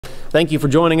Thank you for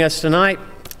joining us tonight.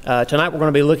 Tonight we're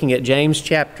going to be looking at James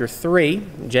chapter 3,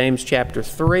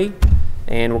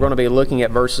 and we're going to be looking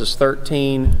at verses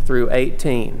 13 through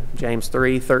 18. James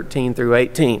 3, 13 through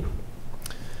 18.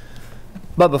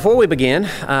 But before we begin,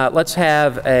 let's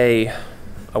have a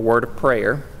word of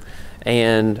prayer.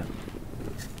 And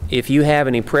if you have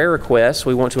any prayer requests,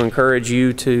 we want to encourage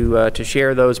you to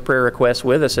share those prayer requests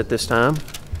with us at this time.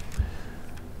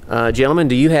 Gentlemen,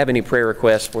 do you have any prayer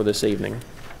requests for this evening?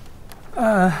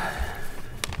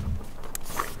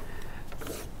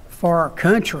 For our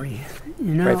country,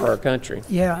 you know. Pray for our country.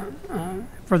 Yeah,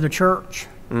 for the church.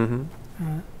 Mm-hmm.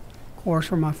 Of course,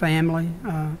 for my family.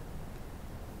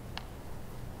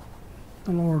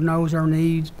 The Lord knows our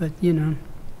needs, but you know.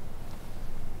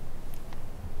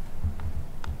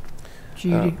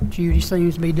 Judy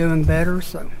seems to be doing better,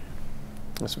 so.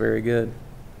 That's very good.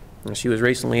 She was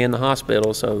recently in the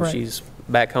hospital, so Right. She's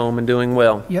back home and doing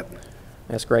well. Yep.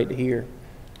 That's great to hear.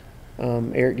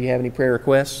 Eric, do you have any prayer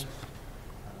requests?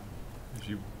 As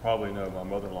you probably know, my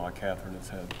mother-in-law, Catherine, has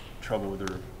had trouble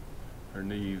with her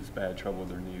knees, bad trouble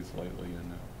with her knees lately,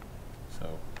 and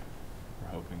so we're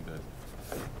hoping that,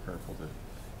 prayerful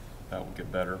that will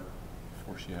get better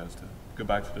before she has to go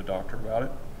back to the doctor about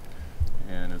it.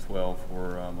 And as well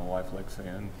for my wife,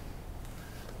 Lexanne,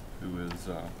 who is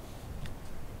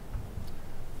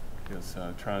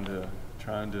trying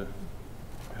to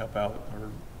help out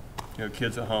her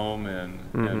kids at home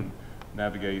and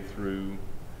navigate through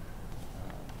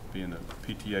being a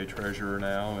PTA treasurer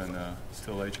now and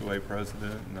still HOA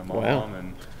president and a mom. Wow.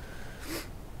 And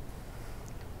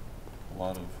a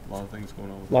lot of things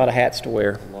going on. A lot of hats to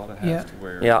wear. A lot of hats to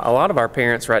wear. Yeah, a lot of our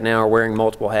parents right now are wearing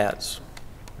multiple hats.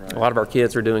 Right. A lot of our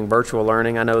kids are doing virtual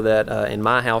learning. I know that in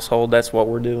my household, that's what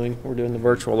we're doing. We're doing the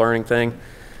virtual learning thing.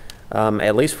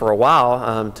 At least for a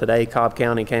while. Today, Cobb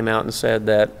County came out and said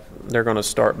that they're going to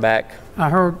start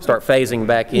phasing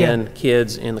back in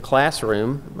kids in the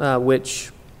classroom,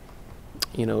 which,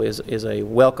 you know, is a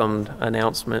welcomed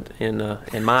announcement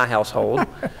in my household.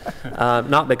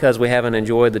 Not because we haven't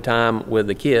enjoyed the time with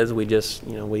the kids. We just,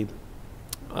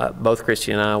 both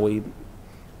Christy and I, we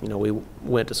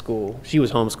went to school. She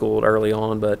was homeschooled early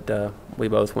on, but we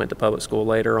both went to public school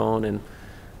later on, and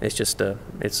it's just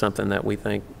it's something that we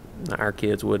think our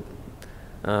kids would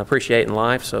appreciate in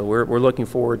life. So we're looking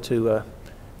forward to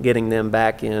getting them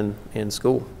back in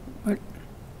school.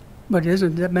 But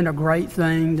isn't that been a great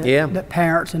thing that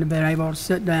parents have been able to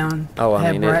sit down,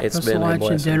 have breakfast, lunch,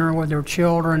 and dinner with their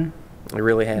children? It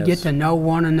really has. Get to know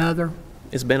one another.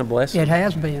 It's been a blessing. It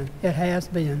has been. It has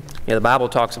been. Yeah, the Bible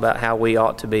talks about how we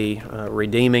ought to be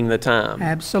redeeming the time.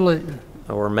 Absolutely.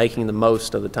 Or making the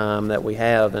most of the time that we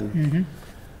have, and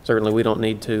certainly we don't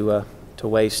need to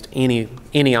waste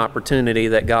any opportunity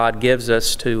that God gives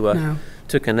us to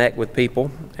connect with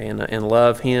people and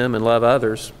love Him and love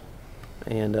others.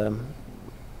 And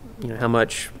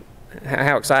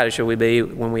how excited should we be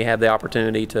when we have the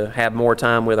opportunity to have more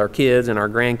time with our kids and our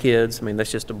grandkids? I mean,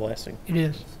 that's just a blessing. It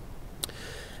is.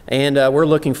 And we're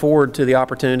looking forward to the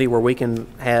opportunity where we can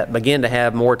begin to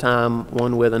have more time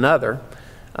one with another.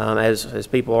 As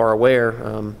people are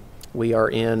aware, we are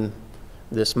in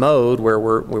this mode where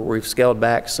we've scaled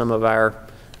back some of our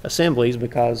assemblies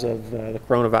because of the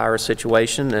coronavirus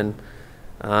situation, and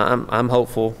I'm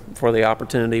hopeful for the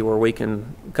opportunity where we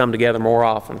can come together more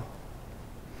often.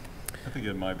 I think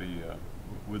it might be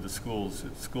with the schools.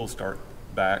 If schools start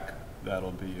back,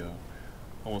 that'll be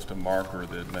almost a marker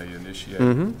that may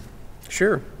initiate.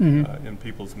 Sure. In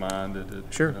people's mind that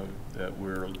Sure. That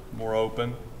we're more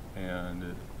open, and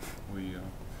that we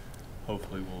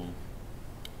hopefully will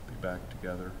be back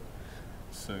together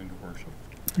soon to worship.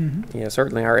 Yeah,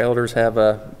 certainly our elders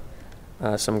have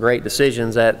some great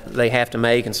decisions that they have to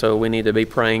make, and so we need to be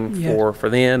praying for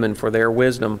them and for their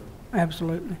wisdom.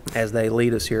 Absolutely. As they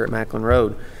lead us here at Macland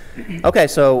Road. Okay,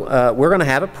 so we're going to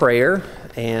have a prayer,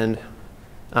 and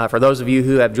for those of you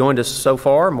who have joined us so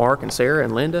far, Mark and Sarah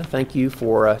and Linda, thank you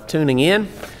for tuning in.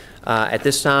 At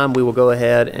this time, we will go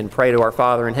ahead and pray to our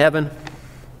Father in heaven,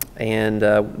 and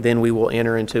then we will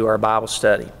enter into our Bible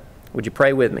study. Would you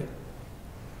pray with me?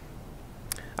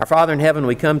 Our Father in heaven,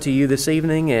 we come to you this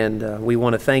evening, and we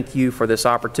want to thank you for this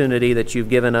opportunity that you've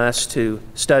given us to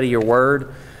study your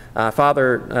word.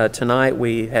 Father, tonight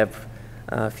we have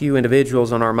a few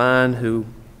individuals on our mind who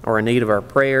are in need of our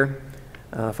prayer.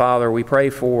 Father, we pray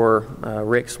for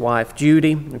Rick's wife,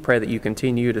 Judy. We pray that you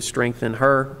continue to strengthen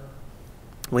her.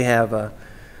 We have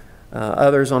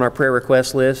others on our prayer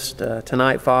request list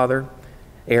tonight, Father.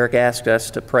 Eric asked us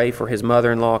to pray for his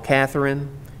mother-in-law, Catherine,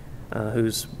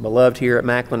 who's beloved here at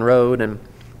Macland Road, and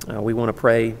we want to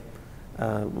pray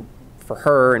for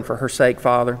her and for her sake,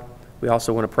 Father. We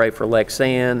also want to pray for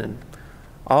Lexanne and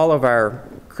all of our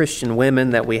Christian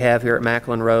women that we have here at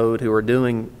Macland Road who are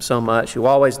doing so much, who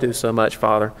always do so much,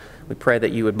 Father. We pray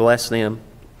that you would bless them.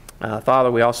 Father,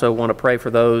 we also want to pray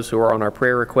for those who are on our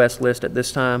prayer request list at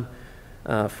this time,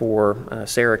 for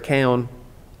Sarah Cowan,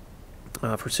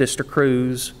 for Sister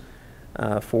Cruz,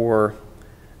 for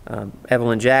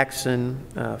Evelyn Jackson,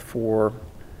 for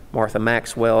Martha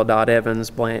Maxwell, Dot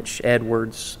Evans, Blanche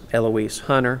Edwards, Eloise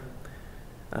Hunter,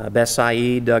 Beth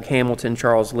Saeed, Doug Hamilton,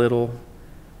 Charles Little,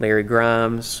 Larry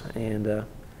Grimes, and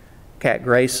Kat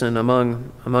Grayson,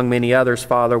 among many others.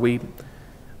 Father,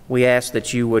 we ask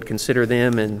that you would consider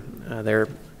them in their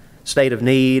state of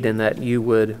need and that you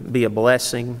would be a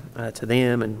blessing to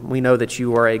them. And we know that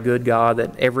you are a good God,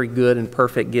 that every good and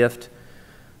perfect gift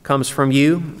comes from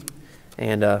you.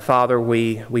 And Father,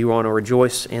 we want to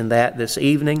rejoice in that this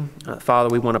evening. Father,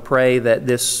 we want to pray that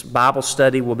this Bible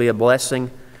study will be a blessing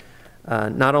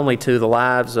not only to the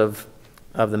lives of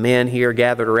the men here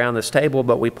gathered around this table,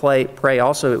 but we pray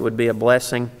also it would be a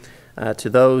blessing to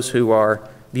those who are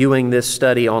viewing this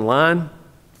study online.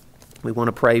 We want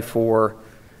to pray for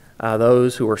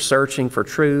those who are searching for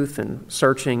truth and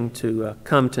searching to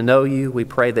come to know you. We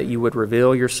pray that you would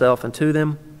reveal yourself unto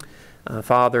them.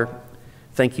 Father,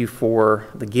 thank you for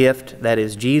the gift that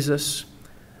is Jesus.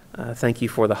 Thank you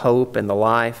for the hope and the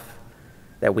life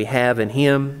that we have in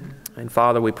him. And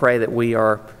Father, we pray that we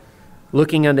are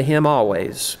looking unto him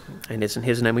always. And it's in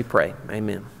his name we pray.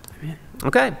 Amen. Amen.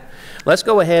 Okay, let's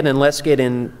go ahead and let's get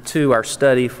into our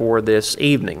study for this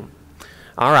evening.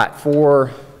 All right,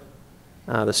 for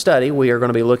the study, we are going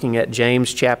to be looking at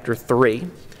James chapter 3,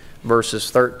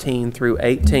 verses 13 through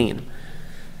 18.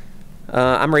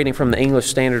 I'm reading from the English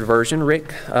Standard Version.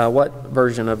 Rick, what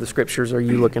version of the Scriptures are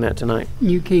you looking at tonight?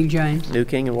 New King James. New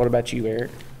King, and what about you,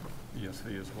 Eric?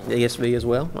 ESV as well. ESV as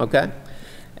well, okay.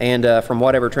 And from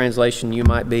whatever translation you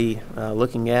might be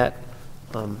looking at,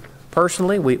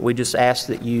 personally, we just ask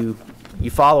that you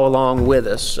follow along with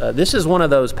us. This is one of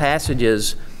those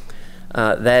passages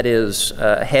that is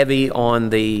heavy on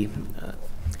the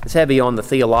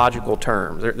theological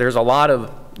terms. There's a lot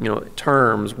of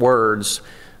terms, words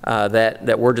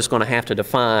that we're just going to have to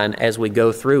define as we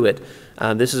go through it.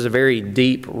 This is a very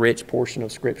deep, rich portion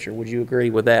of Scripture. Would you agree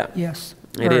with that? Yes,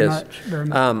 very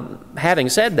much. Having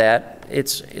said that,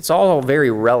 it's all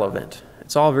very relevant.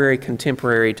 It's all very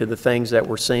contemporary to the things that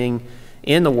we're seeing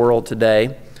in the world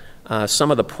today.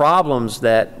 Some of the problems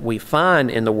that we find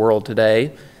in the world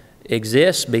today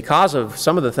exist because of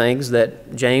some of the things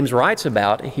that James writes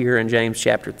about here in James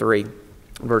chapter 3,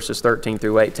 verses 13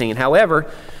 through 18. However,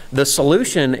 the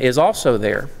solution is also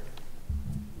there.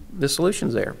 The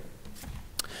solution's there.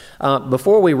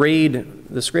 Before we read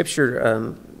the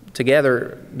Scripture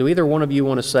together, do either one of you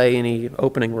want to say any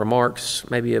opening remarks,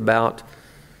 maybe about,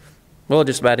 well,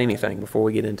 just about anything before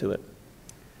we get into it?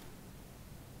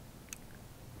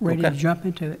 Ready to jump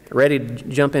into it. Ready to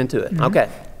jump into it. Mm-hmm. Okay.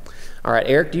 All right,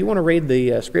 Eric, do you want to read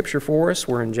the Scripture for us?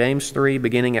 We're in James 3,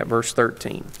 beginning at verse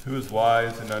 13. Who is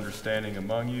wise and understanding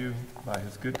among you? By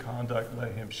his good conduct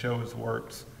let him show his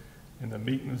works in the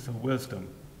meekness of wisdom.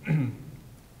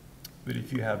 But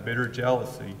if you have bitter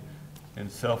jealousy and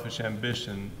selfish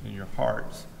ambition in your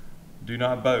hearts, do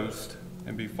not boast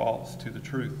and be false to the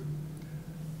truth.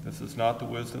 This is not the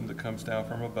wisdom that comes down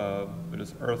from above, but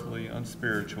is earthly,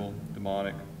 unspiritual,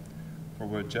 demonic. For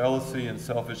where jealousy and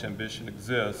selfish ambition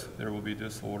exist, there will be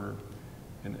disorder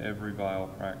in every vile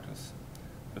practice.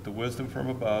 But the wisdom from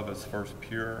above is first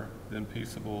pure, then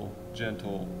peaceable,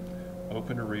 gentle,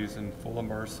 open to reason, full of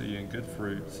mercy and good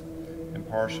fruits,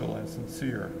 impartial and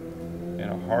sincere. And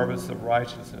a harvest of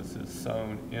righteousness is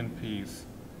sown in peace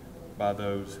by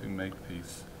those who make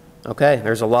peace. Okay,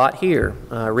 there's a lot here.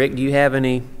 Rick, do you have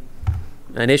any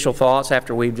initial thoughts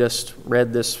after we've just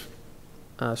read this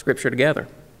Scripture together?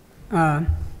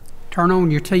 Turn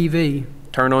on your TV.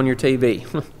 Turn on your TV.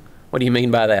 What do you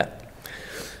mean by that?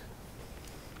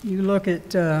 You look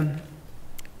at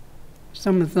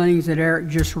some of the things that Eric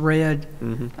just read,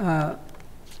 mm-hmm.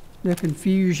 The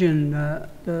confusion,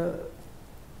 the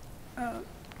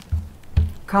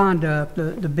conduct,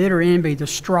 the bitter envy, the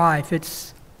strife.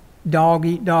 It's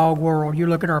dog-eat-dog world. You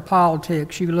look at our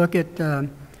politics. You look at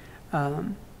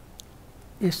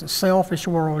it's a selfish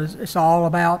world. It's all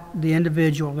about the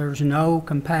individual. There's no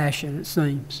compassion, it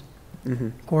seems. Mm-hmm.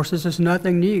 Of course, this is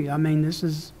nothing new. I mean,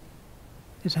 it's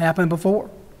happened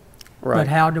before. Right. But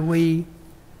how do we,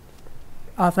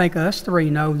 I think us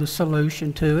three know the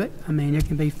solution to it. I mean, it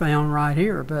can be found right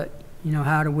here. But,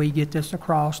 how do we get this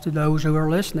across to those who are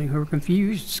listening, who are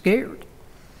confused, scared?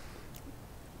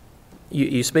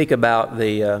 You speak about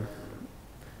the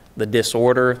the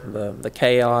disorder, the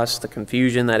chaos, the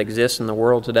confusion that exists in the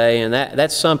world today. And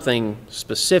that's something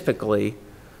specifically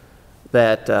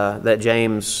that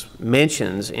James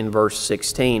mentions in verse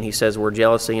 16. He says, where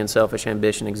jealousy and selfish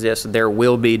ambition exist, there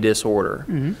will be disorder.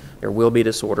 Mm-hmm. There will be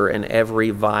disorder in every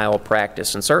vile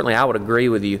practice. And certainly I would agree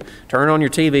with you. Turn on your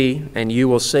TV and you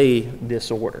will see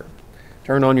disorder.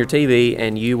 Turn on your TV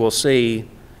and you will see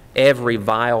every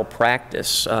vile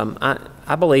practice.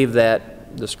 I believe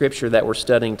that the scripture that we're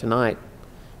studying tonight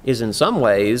is in some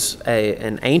ways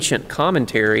an ancient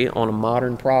commentary on a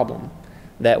modern problem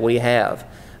that we have.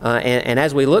 And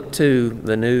as we look to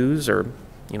the news, or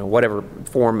whatever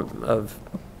form of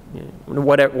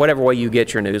whatever way you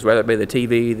get your news, whether it be the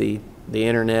TV, the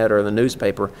internet, or the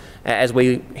newspaper, as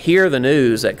we hear the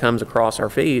news that comes across our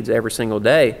feeds every single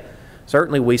day,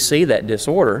 certainly we see that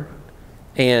disorder,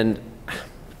 and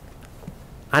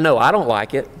I know I don't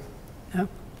like it. No.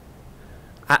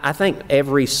 I think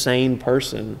every sane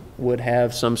person would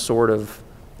have some sort of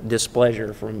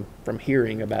displeasure from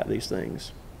hearing about these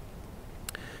things.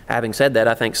 Having said that,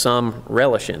 I think some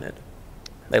relish in it.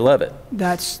 They love it.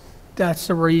 That's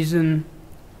the reason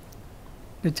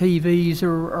the TVs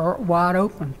are wide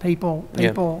open.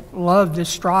 People love this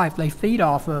strife. They feed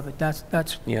off of it.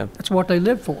 That's what they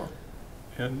live for.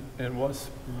 And what's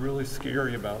really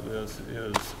scary about this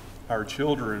is our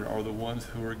children are the ones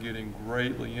who are getting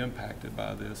greatly impacted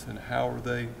by this, and how are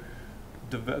they?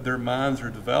 Their minds are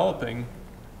developing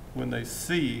when they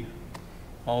see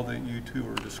all that you two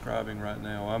are describing right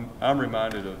now. I'm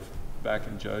reminded of back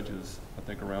in Judges, I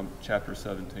think around chapter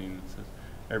 17, it says,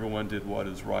 everyone did what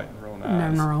is right in their own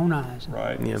eyes. In their own eyes.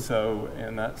 Right. Yeah. So,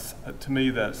 and that's, to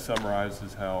me, that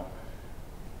summarizes how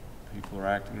people are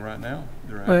acting right now.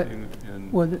 They're acting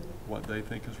in what they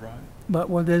think is right. But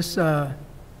with this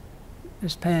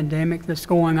pandemic that's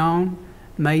going on,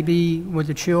 maybe with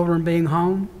the children being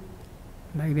home,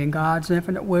 maybe in God's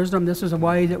infinite wisdom, this is a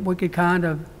way that we could kind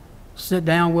of sit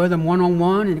down with them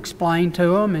one-on-one and explain to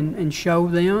them and show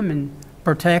them and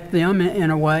protect them in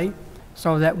a way,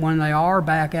 so that when they are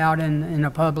back out in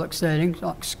a public setting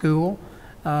like school,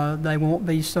 they won't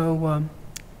be so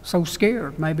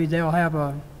scared. Maybe they'll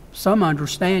have some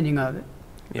understanding of it.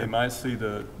 They might see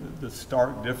the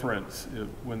stark difference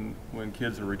when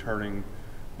kids are returning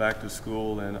back to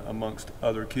school and amongst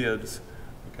other kids.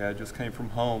 Okay, I just came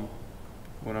from home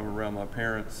when I'm around my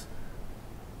parents,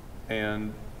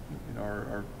 and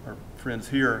our friends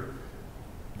here,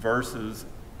 versus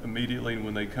immediately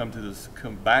when they come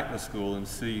back to school and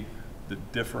see the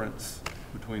difference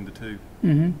between the two.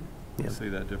 Mm-hmm. You see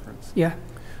that difference. Yeah.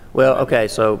 Well, okay,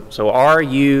 so are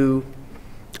you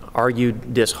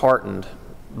disheartened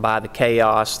by the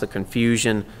chaos, the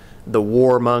confusion, the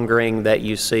warmongering that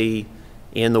you see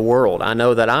in the world? I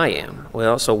know that I am.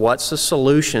 Well, so what's the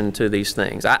solution to these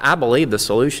things? I believe the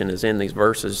solution is in these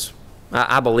verses.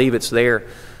 I believe it's there.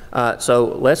 So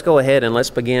let's go ahead and let's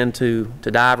begin to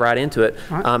dive right into it.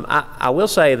 Right. I will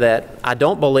say that I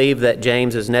don't believe that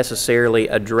James is necessarily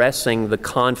addressing the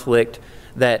conflict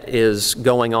that is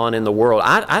going on in the world.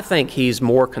 I think he's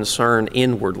more concerned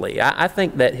inwardly. I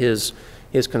think that his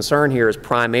concern here is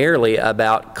primarily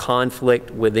about conflict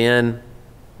within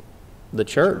the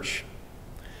church.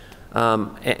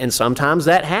 And sometimes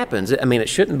that happens. I mean, it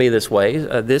shouldn't be this way.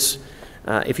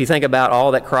 If you think about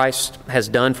all that Christ has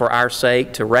done for our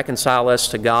sake to reconcile us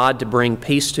to God, to bring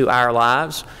peace to our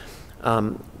lives,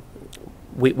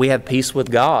 we have peace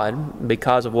with God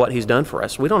because of what He's done for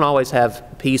us. We don't always have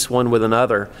peace one with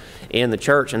another in the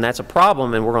church, and that's a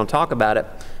problem, and we're going to talk about it.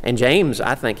 And James,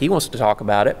 I think he wants to talk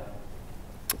about it.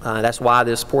 That's why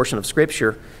this portion of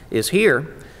Scripture is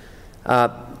here.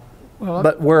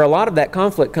 But where a lot of that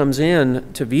conflict comes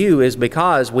in to view is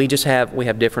because we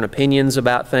have different opinions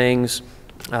about things,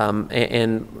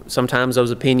 and sometimes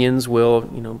those opinions will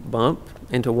bump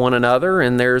into one another,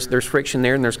 and there's friction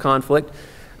there and there's conflict.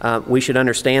 We should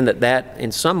understand that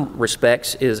in some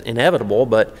respects is inevitable,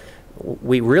 but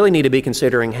we really need to be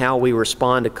considering how we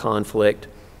respond to conflict,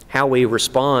 how we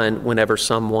respond whenever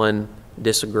someone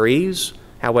disagrees,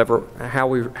 how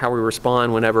we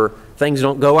respond whenever things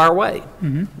don't go our way.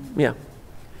 Mm-hmm. Yeah.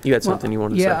 You had something you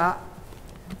wanted to say. Yeah,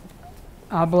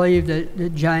 I believe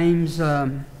that James,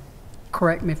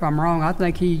 correct me if I'm wrong, I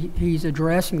think he's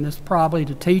addressing this probably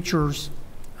to teachers.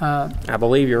 I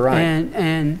believe you're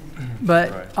right.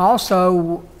 But right.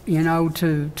 Also,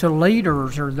 to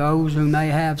leaders or those who may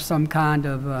have some kind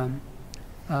of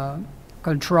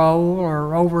control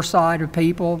or oversight of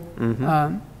people.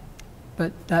 Mm-hmm.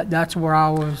 But that's where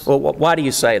I was. Well, why do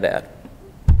you say that?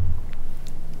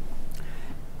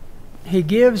 He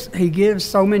gives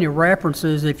so many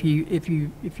references. If you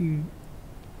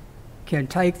can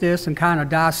take this and kind of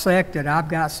dissect it. I've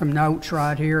got some notes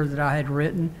right here that I had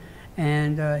written,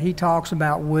 and he talks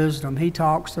about wisdom. He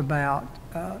talks about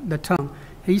the tongue.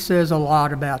 He says a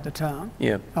lot about the tongue.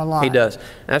 Yeah, a lot. He does. And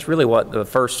that's really what the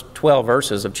first 12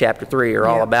 verses of chapter 3 are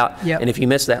all about. Yep. And if you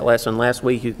missed that lesson last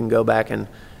week, you can go back and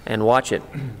watch it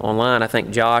online. I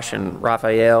think Josh and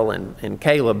Raphael and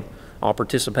Caleb all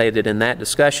participated in that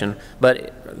discussion.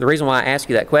 But the reason why I ask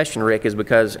you that question, Rick, is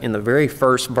because in the very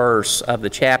first verse of the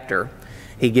chapter,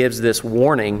 he gives this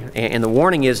warning. And the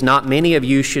warning is, "Not many of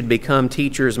you should become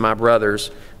teachers, my brothers,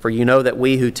 for you know that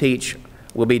we who teach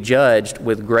will be judged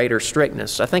with greater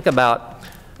strictness." I think about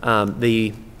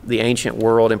the ancient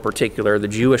world in particular, the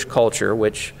Jewish culture,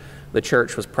 which the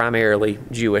church was primarily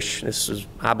Jewish. This is,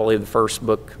 I believe, the first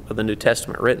book of the New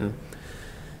Testament written.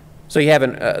 So you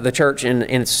have the church in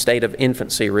its state of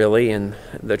infancy, really, and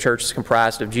the church is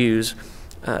comprised of Jews.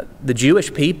 The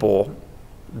Jewish people,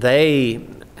 they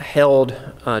held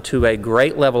to a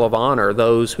great level of honor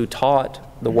those who taught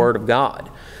the Word of God.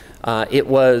 It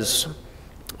was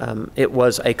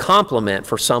a compliment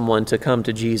for someone to come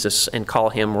to Jesus and call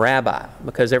him rabbi,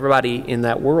 because everybody in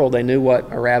that world, they knew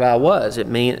what a rabbi was. It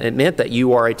meant that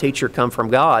you are a teacher come from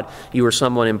God. You are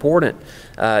someone important.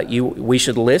 We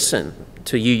should listen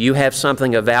to you. You have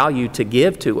something of value to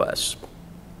give to us.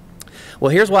 Well,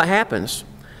 here's what happens.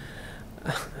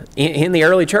 In the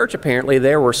early church, apparently,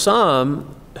 there were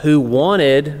some who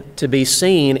wanted to be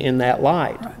seen in that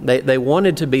light. They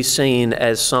wanted to be seen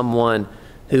as someone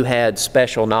who had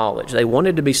special knowledge. They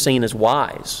wanted to be seen as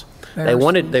wise. They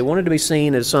wanted to be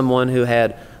seen as someone who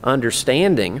had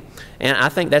understanding. And I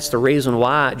think that's the reason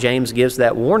why James gives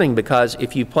that warning, because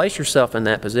if you place yourself in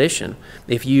that position,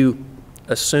 if you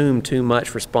assume too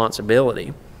much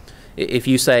responsibility, if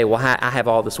you say, well, I have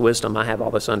all this wisdom, I have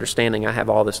all this understanding, I have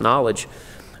all this knowledge,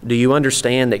 do you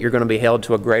understand that you're going to be held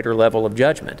to a greater level of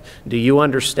judgment? Do you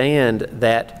understand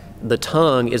that the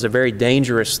tongue is a very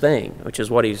dangerous thing, which is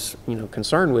what he's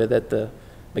concerned with at the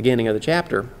beginning of the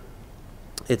chapter?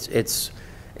 It's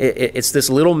this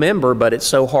little member, but it's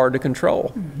so hard to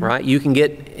control, right? You can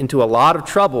get into a lot of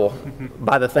trouble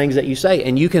by the things that you say,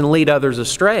 and you can lead others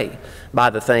astray by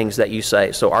the things that you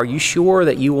say. So are you sure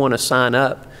that you want to sign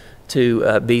up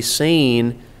to be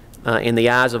seen in the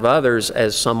eyes of others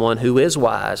as someone who is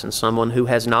wise and someone who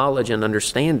has knowledge and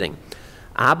understanding?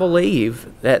 I believe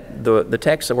that the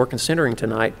text that we're considering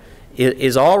tonight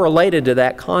is all related to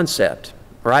that concept,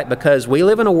 right? Because we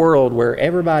live in a world where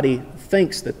everybody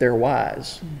thinks that they're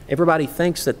wise. Everybody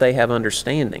thinks that they have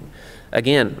understanding.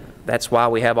 Again, that's why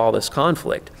we have all this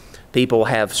conflict. People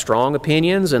have strong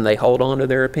opinions and they hold on to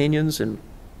their opinions, and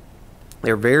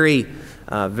they're very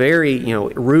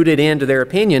rooted into their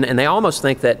opinion, and they almost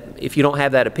think that if you don't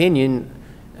have that opinion,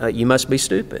 you must be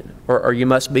stupid or you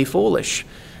must be foolish.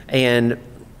 And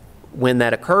when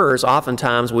that occurs,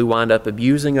 oftentimes we wind up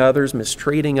abusing others,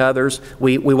 mistreating others.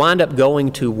 We wind up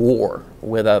going to war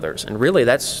with others. And really,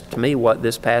 that's, to me, what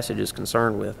this passage is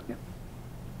concerned with.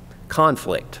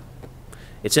 Conflict.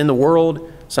 It's in the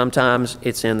world. Sometimes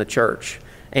it's in the church.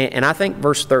 And I think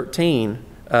verse 13,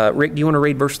 Rick, do you want to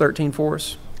read verse 13 for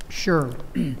us? Sure.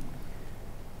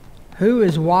 Who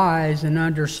is wise and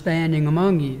understanding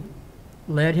among you?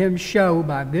 Let him show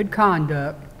by good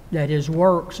conduct that his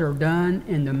works are done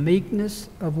in the meekness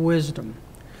of wisdom.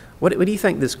 What do you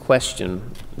think this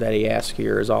question that he asked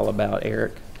here is all about,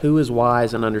 Eric? Who is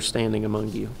wise and understanding among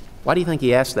you? Why do you think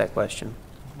he asked that question?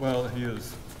 Well, I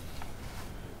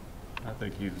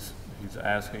think he's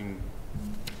asking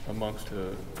amongst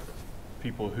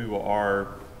people who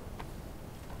are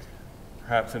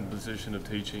perhaps in a position of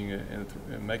teaching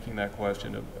and making that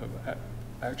question of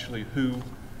actually who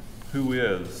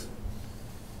is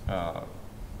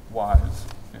wise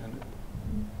and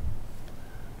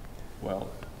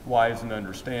wise and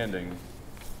understanding.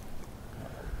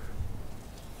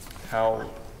 How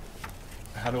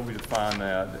do we define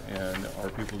that, and are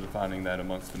people defining that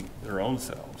amongst their own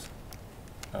selves,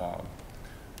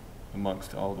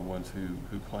 amongst all the ones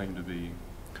who claim to be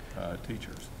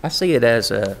teachers? I see it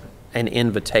as an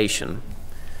invitation.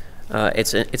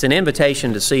 It's an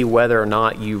invitation to see whether or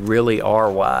not you really are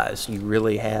wise, you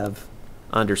really have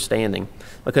understanding.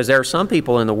 Because there are some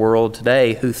people in the world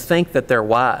today who think that they're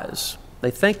wise.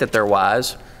 They think that they're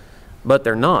wise, but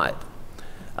they're not.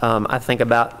 I think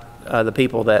about the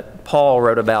people that Paul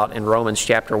wrote about in Romans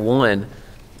chapter 1,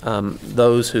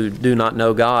 those who do not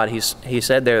know God. He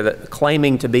said there that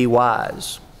claiming to be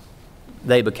wise,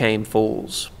 they became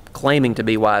fools. Claiming to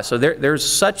be wise. So there's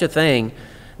such a thing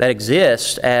that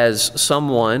exists as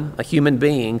someone, a human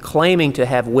being, claiming to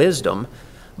have wisdom,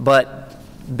 but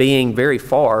being very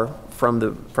far from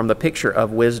the picture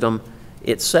of wisdom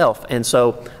itself. And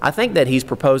so I think that he's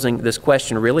proposing this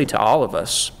question really to all of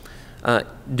us.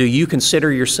 Do you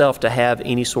consider yourself to have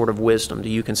any sort of wisdom? Do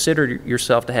you consider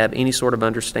yourself to have any sort of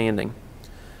understanding?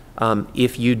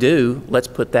 If you do, let's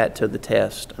put that to the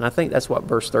test. And I think that's what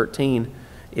verse 13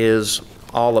 is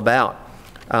all about.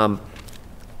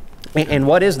 And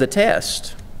what is the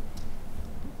test?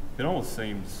 It almost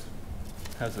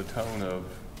has a tone of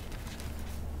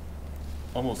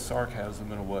almost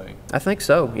sarcasm in a way. I think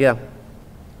so, yeah.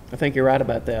 I think you're right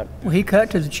about that. Well, he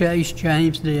cut to the chase,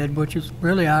 James did, which is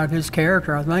really out of his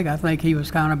character, I think. I think he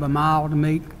was kind of a mild,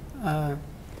 meek, but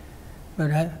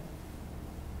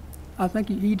I think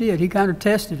he did. He kind of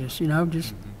tested us,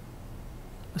 just,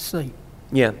 let's see.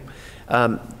 Yeah.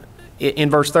 In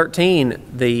verse 13,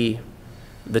 the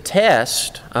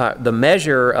test, the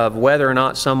measure of whether or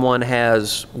not someone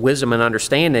has wisdom and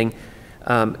understanding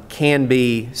can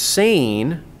be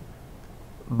seen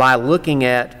by looking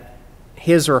at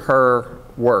his or her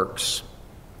works.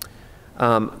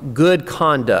 Good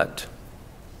conduct.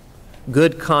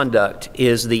 Good conduct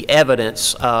is the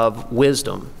evidence of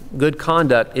wisdom. Good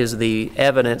conduct is the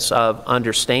evidence of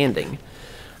understanding.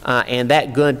 And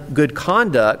that good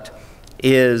conduct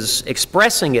is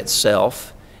expressing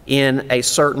itself in a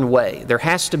certain way. There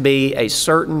has to be a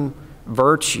certain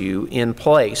virtue in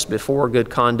place before good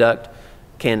conduct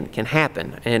can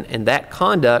happen. And that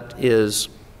conduct is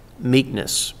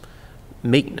meekness.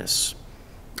 Meekness.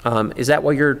 Is that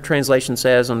what your translation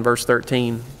says on verse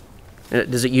 13?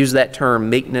 Does it use that term,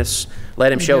 meekness?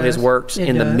 Let him show his works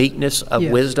in the meekness of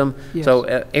wisdom. Yes. So,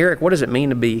 Eric, what does it mean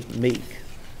to be meek?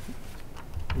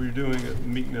 Well, you're doing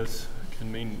meekness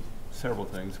can mean several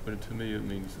things, but to me it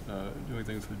means doing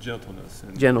things with gentleness.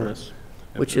 And Gentleness,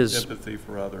 which is empathy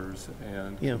for others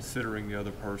and considering the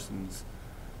other person's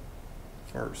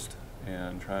first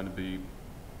and trying to be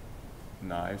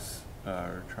nice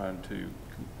or trying to,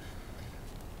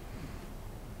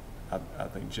 I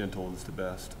think gentle is the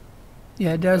best.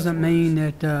 Yeah, it doesn't mean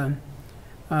that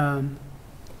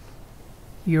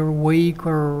you're weak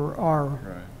or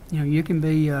Right. You can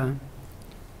be,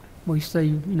 we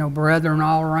see, brethren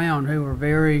all around who are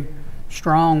very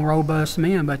strong, robust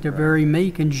men, but they're very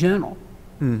meek and gentle.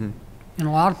 Mm-hmm. And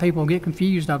a lot of people get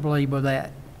confused, I believe, with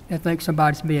that. They think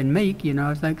somebody's being meek,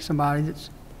 I think somebody that's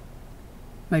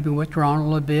maybe withdrawn a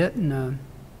little bit and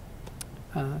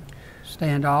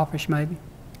standoffish maybe.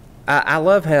 I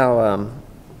love how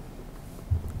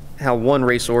one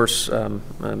resource,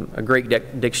 a Greek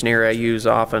dictionary I use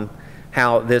often,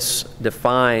 how this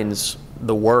defines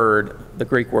the word, the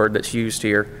Greek word that's used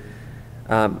here.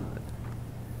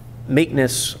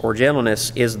 Meekness or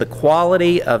gentleness is the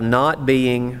quality of not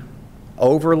being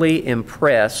overly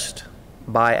impressed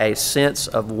by a sense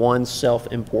of one's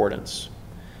self-importance.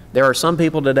 There are some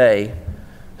people today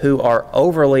who are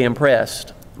overly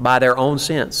impressed by their own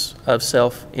sense of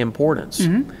self-importance.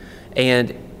 Mm-hmm.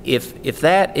 And if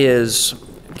that is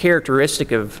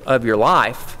characteristic of your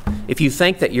life, if you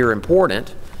think that you're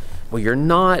important, well, you're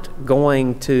not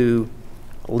going to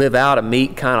live out a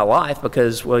meek kind of life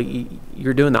because, well,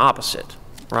 you're doing the opposite,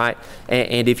 right?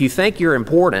 And if you think you're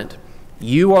important,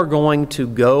 you are going to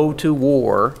go to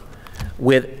war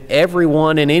with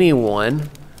everyone and anyone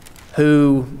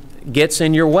who gets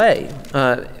in your way.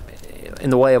 In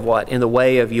the way of what? In the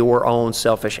way of your own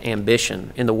selfish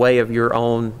ambition, in the way of your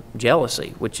own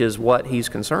jealousy, which is what he's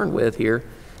concerned with here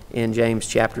in James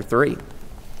chapter 3.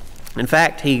 In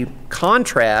fact, he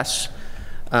contrasts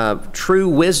true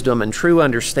wisdom and true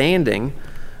understanding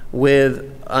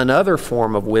with another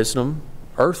form of wisdom,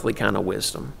 earthly kind of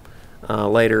wisdom,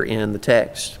 later in the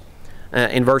text.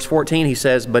 In verse 14 he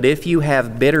says, "But if you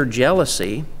have bitter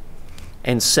jealousy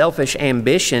and selfish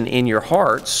ambition in your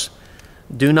hearts,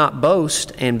 do not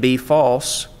boast and be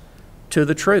false to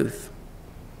the truth."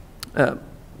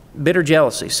 Bitter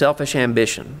jealousy, selfish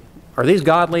ambition. Are these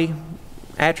godly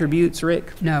attributes,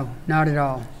 Rick? No, not at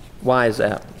all. Why is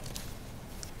that?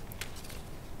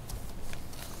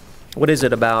 What is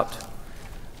it about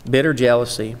bitter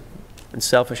jealousy and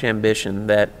selfish ambition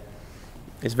that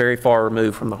is very far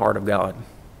removed from the heart of God?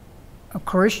 A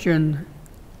Christian,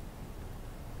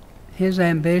 his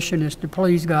ambition is to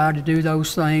please God, to do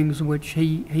those things which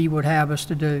he would have us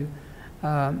to do.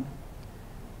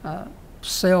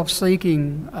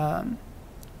 Self-seeking,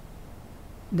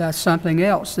 that's something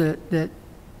else that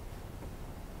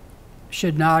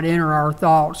should not enter our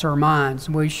thoughts or minds.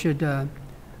 We should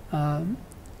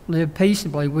live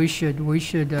peaceably. We should.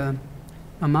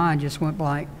 My mind just went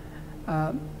blank.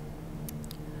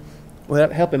 Well,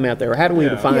 help him out there. How do we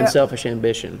define selfish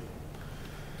ambition?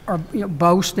 Or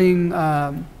boasting,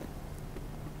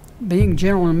 being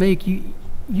gentle and meek.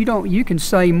 you can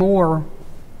say more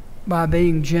by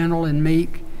being gentle and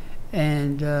meek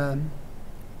and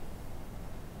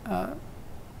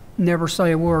never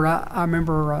say a word. I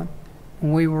remember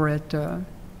when we were at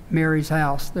Mary's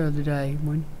house the other day,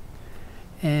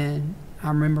 and I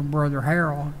remember Brother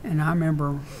Harold, and I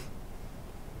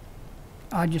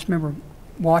just remember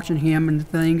watching him and the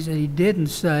things that he didn't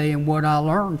say and what I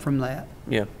learned from that.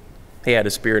 Yeah. He had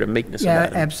a spirit of meekness about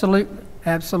him. Yeah,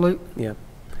 absolutely. Yeah.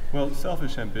 Well,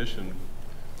 selfish ambition,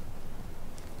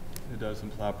 it does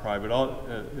imply pride, but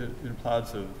it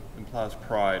implies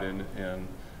pride, and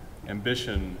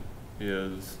ambition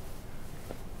is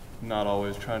not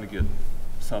always trying to get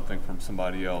something from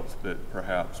somebody else, but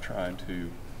perhaps trying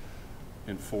to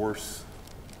enforce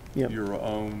your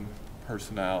own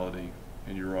personality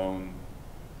and your own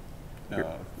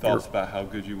thoughts about how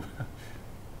good you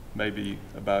maybe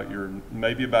about your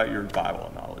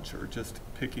Bible knowledge, or just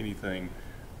pick anything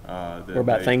or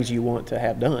about things you want to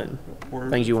have done, or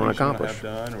things you want to accomplish,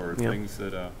 or things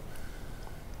that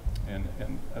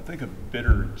and I think of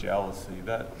bitter jealousy,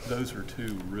 those are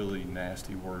two really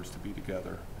nasty words to be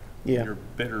together. Yeah. When you're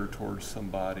bitter towards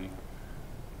somebody,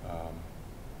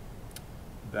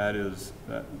 that is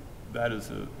an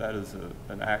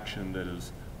action that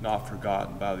is not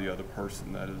forgotten by the other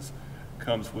person. That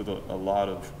comes with a lot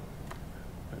of,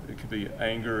 it could be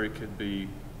anger, it could be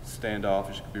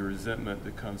standoffish, it could be resentment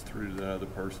that comes through to the other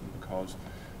person, because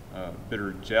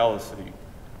bitter jealousy,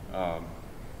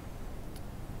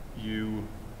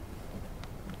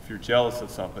 if you're jealous of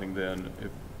something, then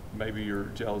maybe you're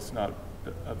jealous not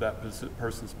of that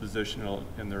person's position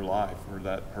in their life, or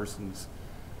that person's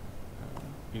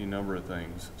any number of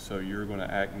things. So you're going to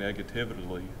act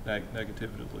negatively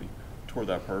toward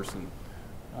that person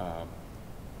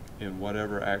in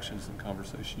whatever actions and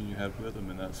conversation you have with them,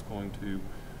 and that's going to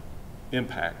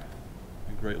impact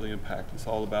and greatly impact. It's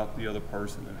all about the other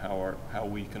person and how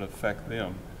we can affect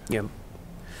them. Yeah.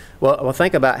 Well,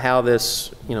 think about how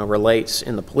this, relates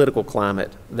in the political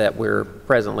climate that we're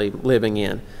presently living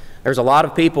in. There's a lot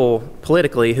of people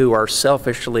politically who are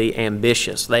selfishly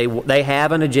ambitious. They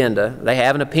have an agenda, they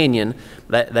have an opinion,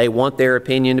 that they want their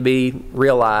opinion to be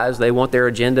realized, they want their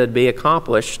agenda to be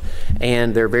accomplished,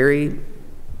 and they're very,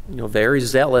 very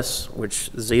zealous, which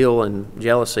zeal and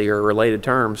jealousy are related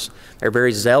terms. They're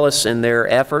very zealous in their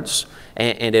efforts,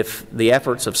 and if the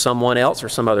efforts of someone else or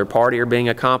some other party are being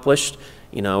accomplished,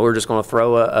 we're just going to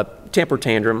throw a temper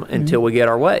tantrum until we get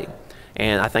our way.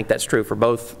 And I think that's true for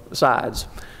both sides.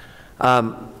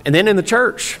 And then in the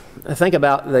church, think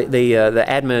about the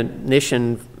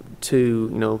admonition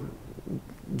to,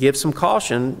 give some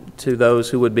caution to those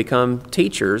who would become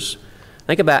teachers.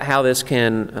 Think about how this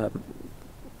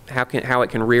how it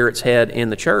can rear its head in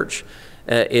the church.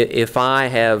 If I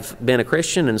have been a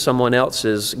Christian and someone else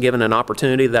is given an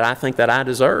opportunity that I think that I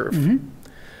deserve,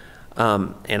 and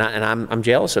I'm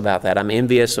jealous about that. I'm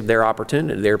envious of their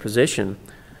opportunity, their position.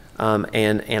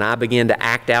 And I begin to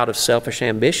act out of selfish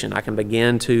ambition. I can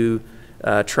begin to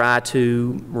try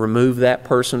to remove that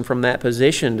person from that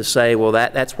position, to say, well,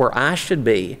 that's where I should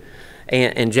be.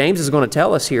 And James is going to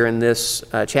tell us here in this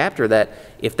chapter that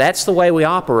if that's the way we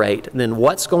operate, then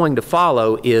what's going to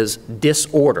follow is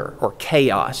disorder or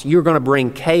chaos. You're going to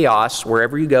bring chaos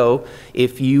wherever you go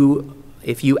if you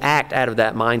act out of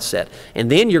that mindset. And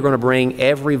then you're going to bring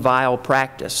every vile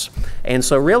practice. And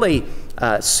so really,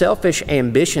 selfish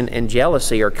ambition and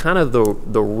jealousy are kind of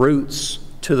the roots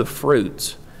to the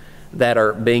fruits that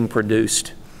are being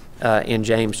produced in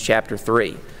James chapter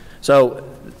 3. So,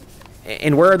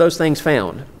 and where are those things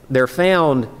found? They're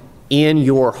found in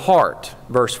your heart,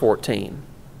 verse 14.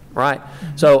 Right?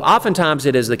 So oftentimes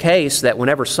it is the case that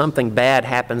whenever something bad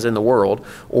happens in the world,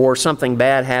 or something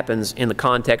bad happens in the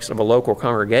context of a local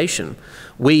congregation,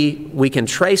 we can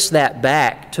trace that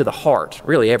back to the heart,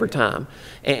 really every time.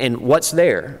 And what's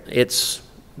there? It's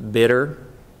bitter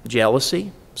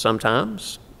jealousy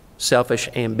sometimes, selfish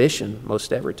ambition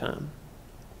most every time.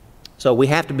 So we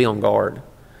have to be on guard.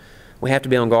 We have to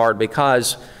be on guard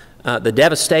because the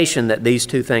devastation that these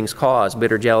two things cause,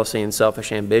 bitter jealousy and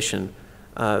selfish ambition,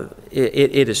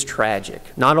 it is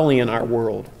tragic, not only in our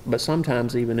world, but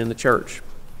sometimes even in the church.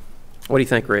 What do you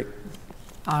think, Rick?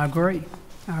 I agree.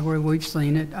 We've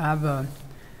seen it.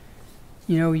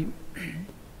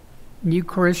 New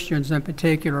Christians in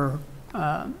particular,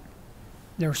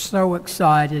 they're so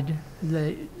excited.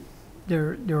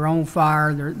 They're on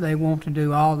fire. They want to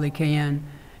do all they can,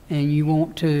 and you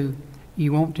want to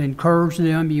encourage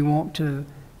them. You want to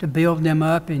build them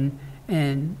up and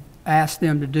ask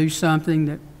them to do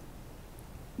something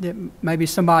that maybe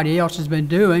somebody else has been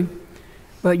doing,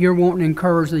 But you're wanting to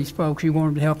encourage these folks. You want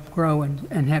them to help them grow,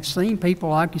 and have seen people,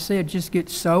 like you said, just get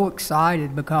so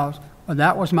excited because, well,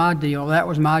 that was my deal, that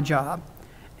was my job.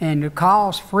 And to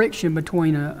cause friction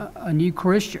between a new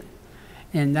Christian.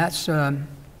 And that's, I've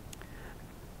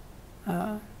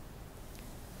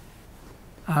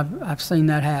seen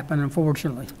that happen,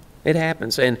 unfortunately. It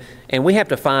happens, and we have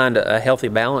to find a healthy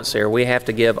balance there. We have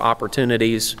to give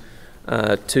opportunities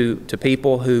to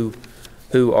people who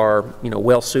are,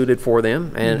 well suited for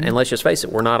them. And let's just face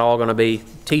it, we're not all going to be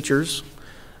teachers.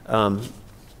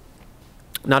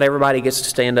 Not everybody gets to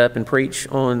stand up and preach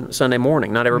on Sunday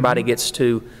morning. Not everybody gets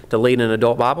to lead an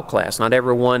adult Bible class. Not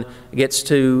everyone gets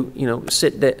to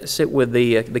sit with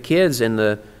the kids in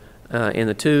the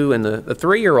 2 and the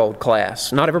 3-year-old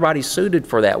class. Not everybody's suited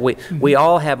for that. We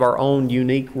all have our own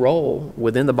unique role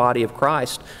within the body of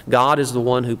Christ. God is the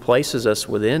one who places us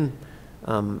within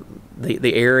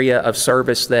the area of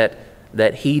service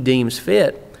that He deems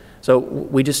fit. So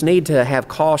we just need to have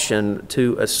caution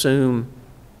to assume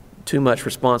too much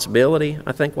responsibility,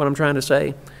 I think what I'm trying to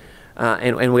say.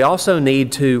 And we also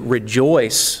need to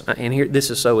rejoice, and here this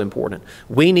is so important.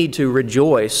 We need to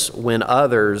rejoice when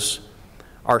others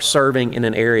are serving in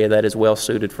an area that is well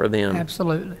suited for them.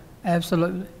 Absolutely,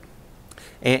 absolutely.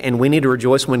 And we need to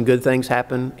rejoice when good things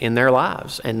happen in their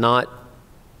lives and not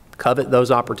covet those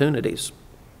opportunities.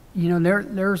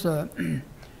 There's a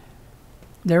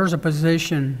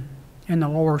position in the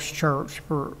Lord's church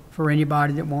for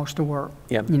anybody that wants to work.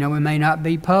 Yep. It may not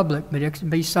be public, but it can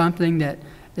be something that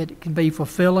can be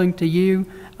fulfilling to you.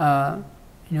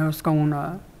 It's going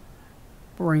to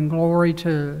bring glory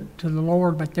to the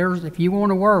Lord. But if you want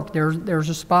to work, there's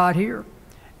a spot here,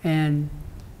 and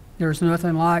there's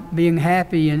nothing like being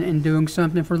happy and doing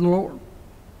something for the Lord.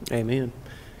 Amen.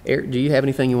 Eric, do you have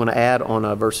anything you want to add on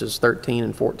verses 13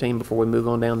 and 14 before we move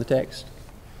on down the text?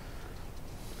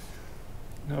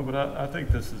 No, but I think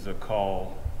this is a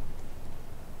call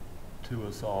to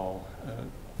us all.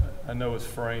 I know it's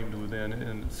framed within,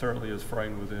 and certainly is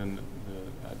framed within the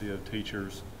idea of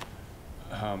teachers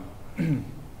in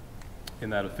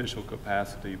that official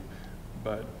capacity,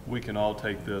 but we can all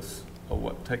take this,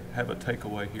 have a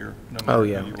takeaway here, no matter who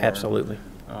you are. Absolutely.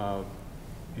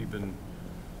 Even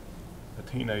a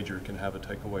teenager can have a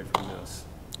takeaway from this.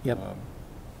 Yep.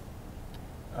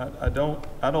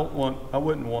 I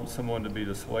wouldn't want someone to be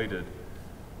dissuaded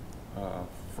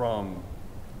from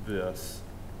this.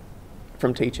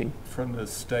 From teaching. From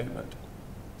this statement.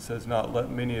 It says, not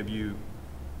let many of you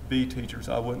be teachers.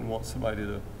 I wouldn't want somebody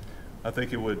to, I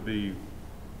think it would be,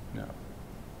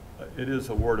 it is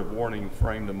a word of warning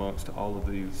framed amongst all of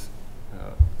these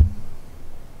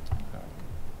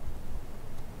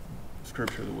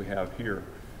scripture that we have here.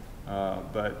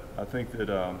 But I think that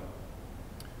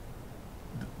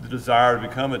the desire to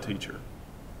become a teacher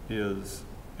is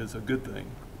a good thing.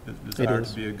 The desire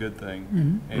to be a good thing.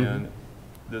 Mm-hmm. And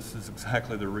this is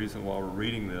exactly the reason why we're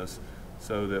reading this,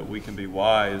 so that we can be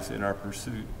wise in our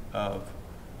pursuit of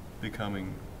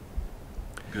becoming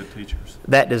good teachers.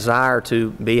 That desire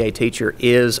to be a teacher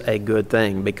is a good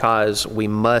thing because we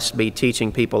must be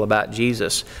teaching people about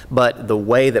Jesus. But the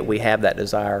way that we have that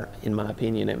desire, in my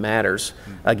opinion, it matters.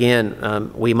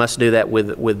 Again, we must do that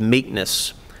with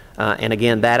meekness. And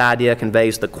again, that idea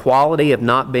conveys the quality of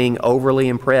not being overly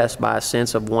impressed by a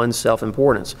sense of one's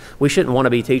self-importance. We shouldn't want to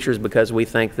be teachers because we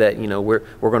think that we're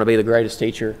going to be the greatest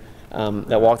teacher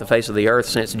that walked the face of the earth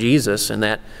since Jesus, and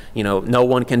that no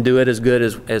one can do it as good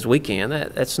as we can.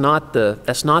 That's not the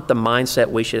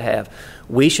mindset we should have.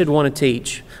 We should want to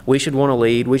teach. We should want to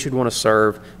lead. We should want to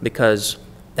serve because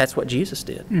that's what Jesus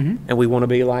did. Mm-hmm. And we want to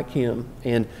be like Him.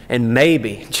 And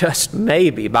maybe, just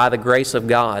maybe, by the grace of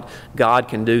God, God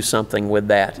can do something with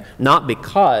that. Not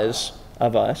because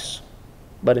of us,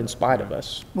 but in spite of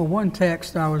us. Well, one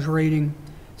text I was reading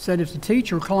said if the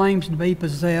teacher claims to be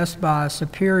possessed by a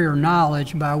superior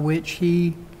knowledge by which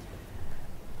he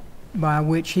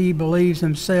believes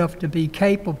himself to be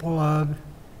capable of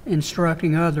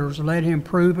instructing others, let him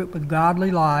prove it with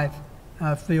godly life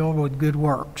filled with good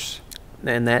works.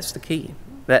 And that's the key.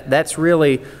 That's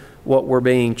really what we're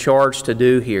being charged to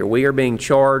do here. We are being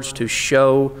charged to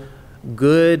show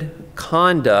good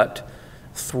conduct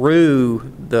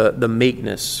through the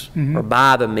meekness, mm-hmm. or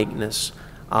by the meekness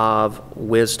of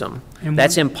wisdom. And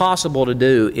that's impossible to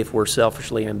do if we're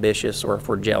selfishly ambitious or if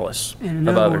we're jealous of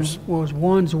others.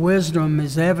 One's wisdom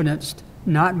is evidenced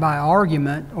not by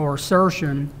argument or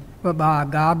assertion, but by a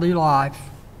godly life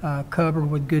covered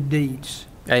with good deeds.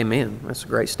 Amen. That's a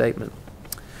great statement.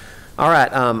 All right,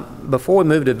 before we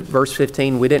move to verse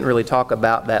 15, we didn't really talk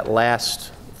about that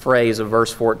last phrase of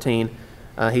verse 14.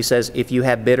 He says, if you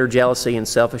have bitter jealousy and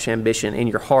selfish ambition in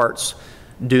your hearts,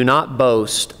 Do not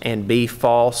boast and be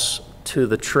false to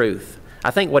the truth.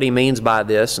 I think what he means by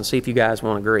this, and see if you guys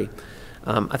won't agree,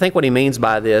 I think what he means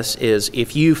by this is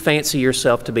if you fancy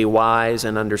yourself to be wise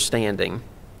and understanding,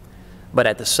 but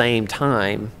at the same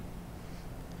time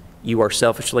you are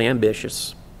selfishly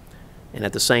ambitious, and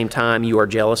at the same time you are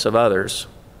jealous of others,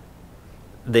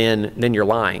 then you're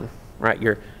lying, right?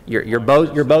 You're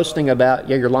boasting about,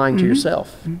 you're lying to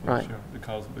yourself, right? Sure.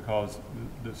 Because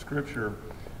the Scripture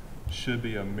should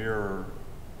be a mirror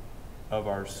of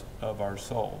our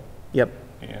soul. Yep.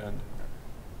 And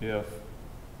if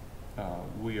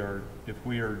we are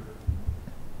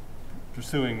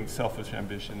pursuing selfish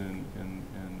ambition and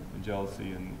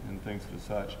jealousy and things of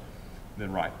such,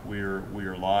 then right, we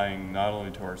are lying not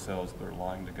only to ourselves, but we're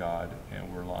lying to God,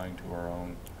 and we're lying to our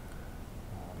own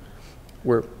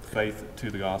faith to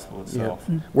the gospel itself.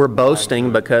 Yeah. We're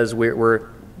boasting because we're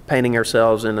painting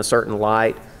ourselves in a certain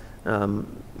light.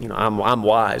 I'm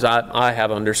wise. I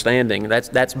have understanding.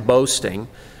 That's boasting.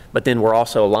 But then we're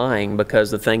also lying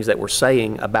because the things that we're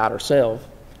saying about ourselves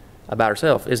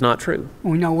is not true.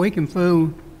 We know we can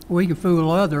fool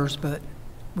others, but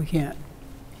we can't.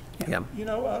 Yeah.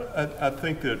 I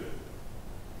think that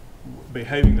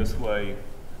behaving this way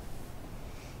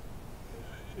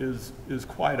is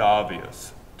quite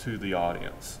obvious to the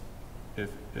audience.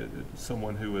 If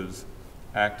someone who is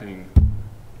acting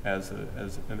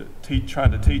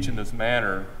trying to teach in this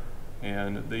manner,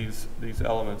 and these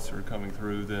elements are coming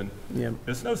through, then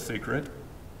it's no secret.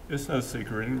 It's no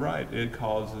secret, and right, it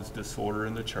causes disorder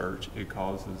in the church. It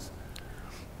causes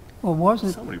so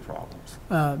many problems.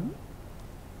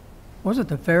 Was it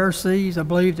the Pharisees, I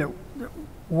believe, that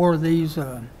wore these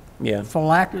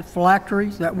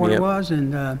phylacteries? That what it was,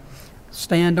 and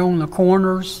stand on the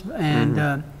corners,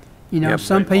 and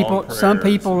some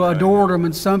people adored them,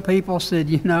 and some people said,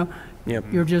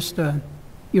 you're just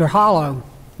you're hollow.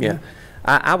 Yeah,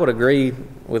 I would agree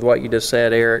with what you just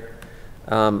said, Eric.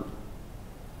 The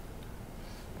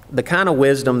kind of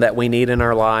wisdom that we need in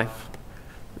our life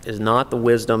is not the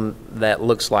wisdom that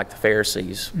looks like the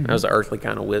Pharisees. That was the earthly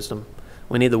kind of wisdom.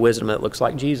 We need the wisdom that looks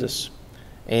like Jesus.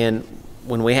 And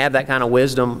when we have that kind of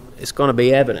wisdom, it's going to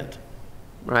be evident,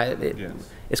 right?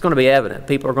 It's going to be evident.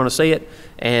 People are going to see it,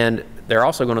 and they're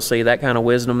also going to see that kind of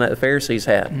wisdom that the Pharisees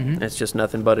had. It's just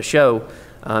nothing but a show.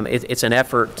 It's an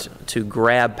effort to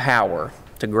grab power,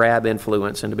 to grab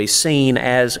influence, and to be seen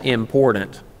as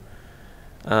important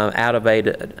out of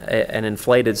an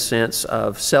inflated sense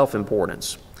of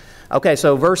self-importance. Okay,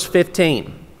 so verse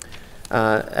 15.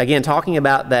 Again, talking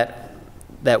about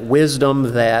that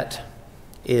wisdom that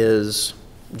is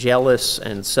jealous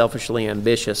and selfishly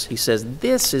ambitious, he says,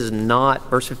 this is not,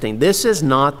 verse 15, this is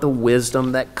not the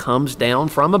wisdom that comes down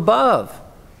from above,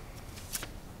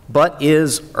 but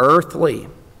is earthly,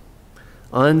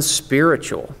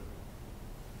 unspiritual.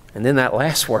 And then that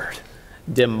last word,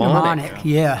 demonic.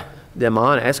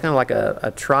 Demonic. That's kind of like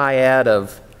a triad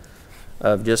of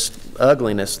just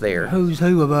ugliness there. Who's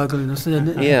who of ugliness, isn't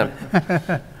it?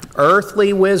 Yeah.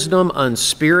 Earthly wisdom,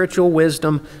 unspiritual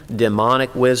wisdom,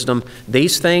 demonic wisdom.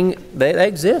 These things, they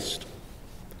exist.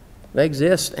 They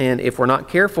exist. And if we're not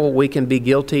careful, we can be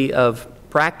guilty of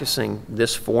practicing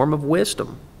this form of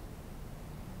wisdom.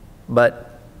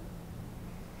 But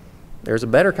there's a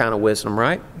better kind of wisdom,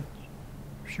 right?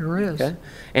 Sure is. Okay.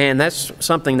 And that's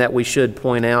something that we should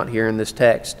point out here in this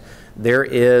text. There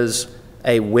is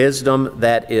a wisdom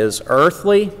that is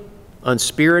earthly,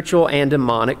 unspiritual, and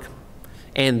demonic.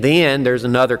 And then there's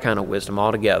another kind of wisdom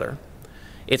altogether.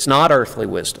 It's not earthly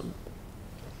wisdom.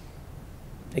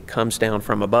 It comes down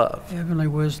from above. Heavenly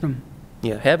wisdom.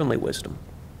 Yeah, heavenly wisdom.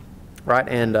 Right?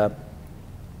 And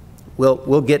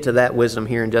we'll get to that wisdom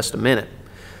here in just a minute.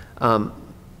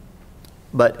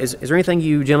 But is there anything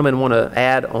you gentlemen want to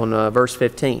add on verse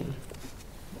 15?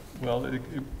 Well, it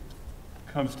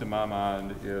comes to my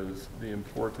mind is the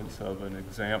importance of an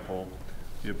example,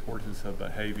 the importance of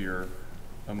behavior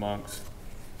amongst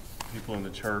people in the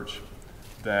church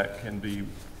that can be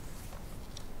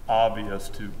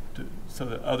obvious so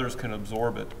that others can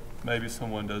absorb it. Maybe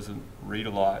someone doesn't read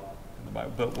a lot in the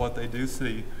Bible, but what they do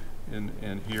see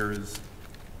and hear is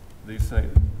these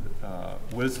things,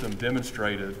 wisdom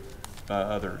demonstrated by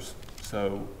others.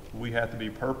 So we have to be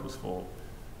purposeful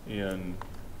in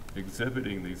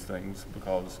exhibiting these things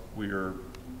because we are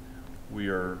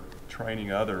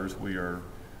training others.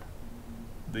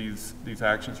 These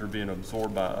actions are being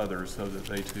absorbed by others so that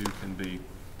they too can be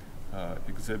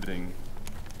exhibiting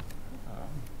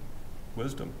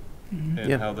wisdom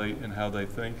in how they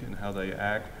think and how they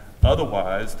act.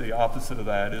 Otherwise, the opposite of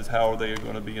that is how are they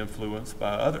going to be influenced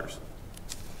by others?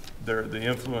 The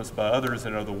influence by others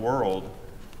in the world,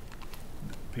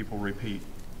 people repeat.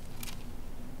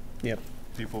 Yep.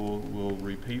 People will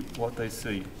repeat what they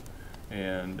see.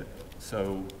 And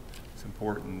so it's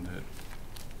important that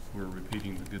we're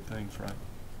repeating the good things, right?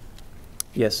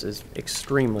 Yes, is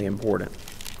extremely important.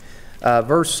 In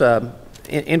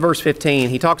verse 15,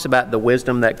 he talks about the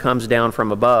wisdom that comes down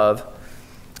from above.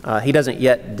 He doesn't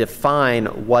yet define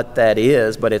what that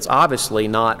is, but it's obviously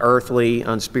not earthly,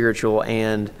 unspiritual,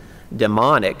 and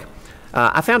demonic.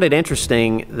 I found it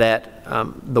interesting that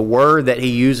the word that he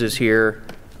uses here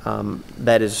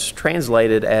that is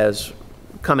translated as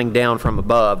coming down from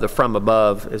above, the from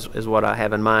above is what I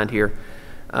have in mind here.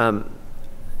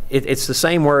 It's the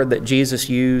same word that Jesus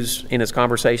used in his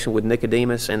conversation with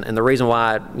Nicodemus, and the reason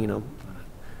why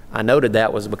I noted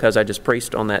that was because I just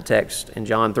preached on that text in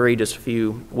John 3 just a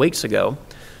few weeks ago.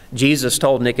 Jesus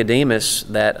told Nicodemus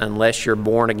that unless you're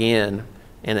born again,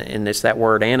 and it's that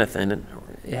word anathen,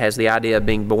 it has the idea of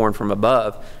being born from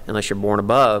above. Unless you're born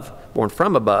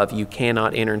from above, you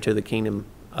cannot enter into the kingdom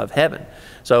of heaven.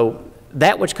 So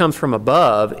that which comes from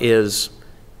above is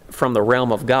from the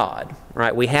realm of God,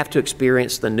 right? We have to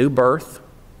experience the new birth.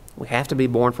 We have to be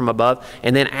born from above.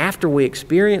 And then after we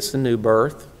experience the new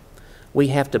birth, we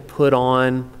have to put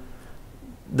on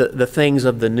the things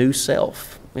of the new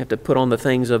self. We have to put on the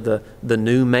things of the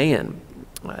new man.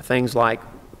 Things like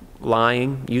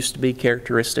lying used to be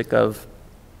characteristic of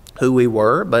who we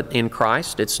were, but in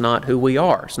Christ it's not who we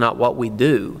are. It's not what we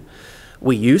do.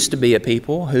 We used to be a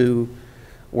people who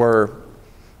were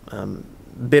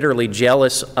bitterly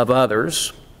jealous of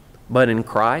others, but in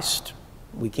Christ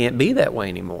we can't be that way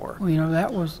anymore. Well,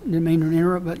 that was, didn't mean to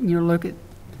interrupt, but look at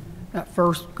that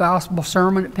first gospel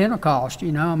sermon at Pentecost,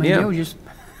 It was just,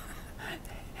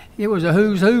 it was a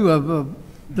who's who of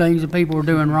things that people were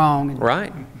doing wrong.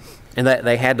 Right. And that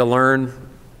they had to learn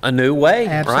a new way,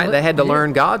 Absolutely. Right? They had to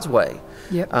learn God's way.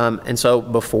 Yep. And so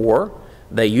before,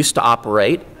 they used to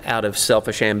operate out of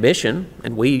selfish ambition,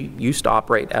 and we used to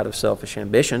operate out of selfish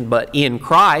ambition, but in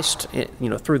Christ,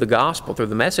 through the gospel, through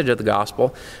the message of the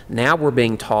gospel, now we're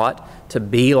being taught to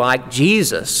be like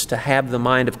Jesus, to have the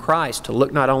mind of Christ, to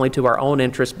look not only to our own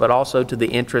interests, but also to the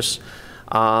interests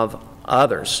of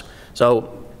others.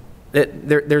 So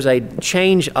there's a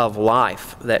change of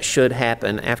life that should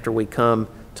happen after we come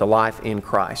to life in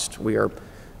Christ. We are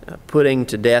putting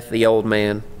to death the old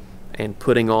man and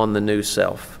putting on the new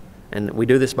self. And we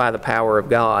do this by the power of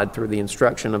God through the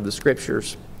instruction of the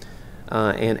Scriptures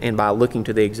and by looking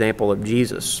to the example of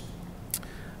Jesus.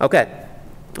 Okay,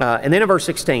 and then in verse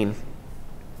 16,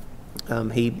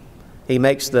 he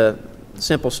makes the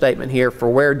simple statement here, for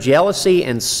where jealousy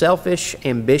and selfish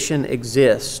ambition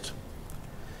exist,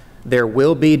 there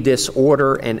will be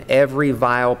disorder and every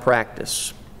vile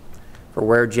practice. For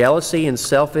where jealousy and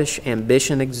selfish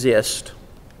ambition exist,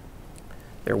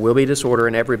 there will be disorder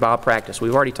in every vile practice.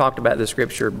 We've already talked about this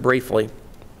scripture briefly.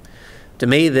 To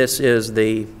me, this is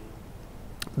the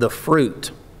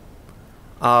fruit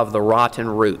of the rotten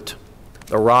root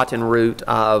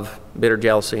of bitter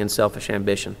jealousy and selfish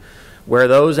ambition. Where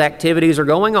those activities are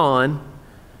going on,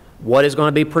 what is going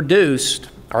to be produced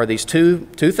are these two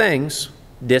things,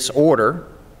 disorder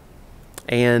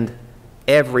and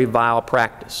every vile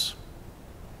practice.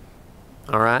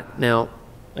 All right? Now,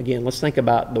 again, let's think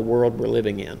about the world we're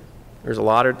living in. There's a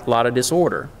lot of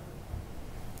disorder.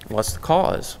 What's the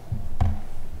cause?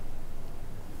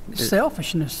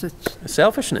 Selfishness.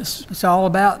 Selfishness. It's all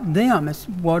about them. It's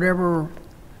whatever,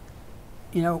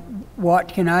 what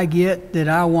can I get that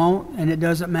I want, and it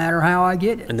doesn't matter how I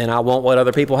get it. And then I want what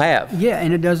other people have. Yeah,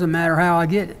 and it doesn't matter how I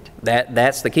get it.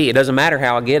 That's the key. It doesn't matter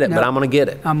how I get it, but I'm going to get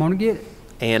it. I'm going to get it.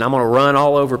 And I'm going to run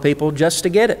all over people just to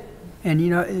get it. And,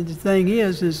 the thing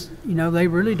is, they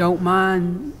really don't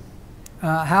mind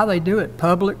how they do it,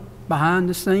 public, behind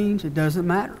the scenes. It doesn't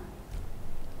matter.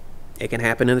 It can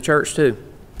happen in the church, too.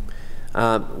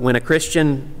 When a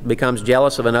Christian becomes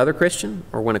jealous of another Christian,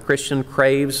 or when a Christian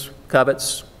craves,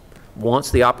 covets,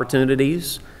 wants the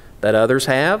opportunities that others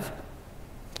have,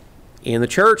 in the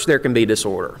church there can be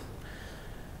disorder.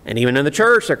 And even in the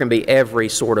church there can be every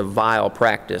sort of vile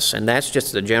practice. And that's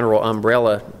just a general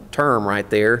umbrella term right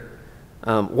there.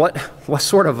 What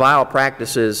sort of vile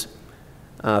practices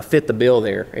fit the bill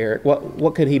there, Eric?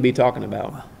 What could he be talking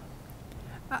about?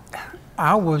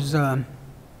 I'll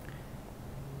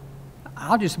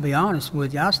just be honest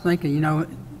with you. I was thinking, you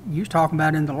was talking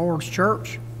about in the Lord's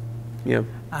church. Yeah.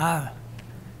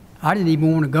 I didn't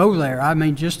even want to go there. I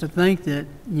mean, just to think that,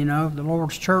 the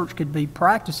Lord's church could be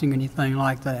practicing anything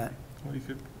like that. Well, you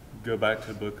could go back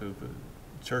to the book of the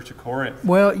Church of Corinth.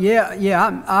 Well,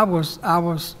 yeah. I was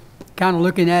kind of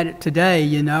looking at it today,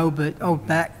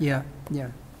 but yeah.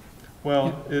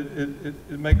 Well,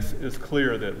 it makes it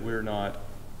clear that we're not,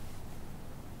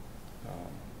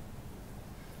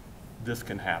 this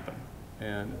can happen.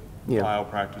 And vile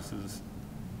practices,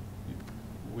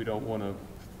 we don't want to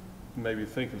maybe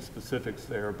think of specifics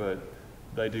there, but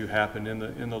they do happen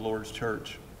in the Lord's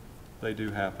church. They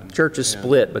do happen. Church is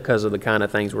split because of the kind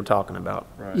of things we're talking about.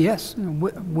 Right. Yes,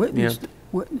 witnessed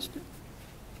it.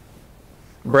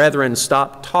 Brethren,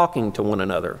 stop talking to one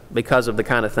another because of the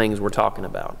kind of things we're talking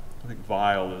about. I think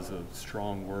vile is a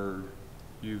strong word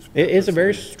used. It's a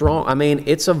very strong, I mean,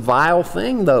 it's a vile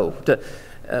thing, though.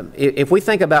 If we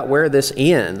think about where this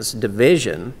ends,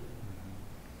 division,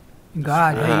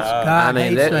 God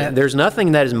hates that. there's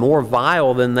nothing that is more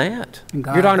vile than that.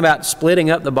 You're talking about splitting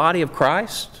up the body of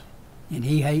Christ? And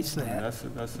He hates that.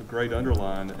 And that's a great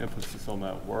underline emphasis on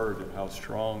that word and how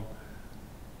strong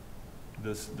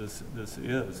this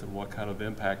is, and what kind of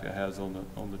impact it has on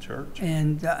the church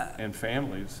and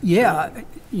families. Yeah,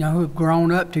 who've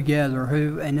grown up together,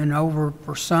 and then over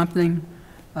for something,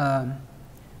 and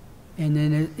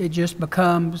then it just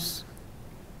becomes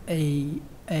a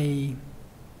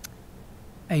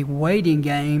waiting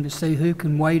game to see who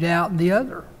can wait out the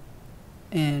other,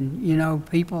 and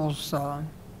people's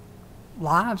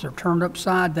lives are turned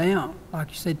upside down. Like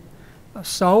you said,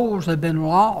 souls have been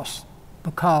lost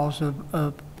because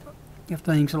of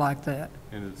things like that.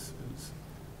 And it's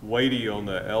weighty on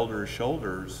the elders'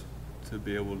 shoulders to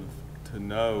be able to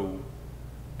know,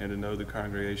 and to know the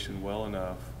congregation well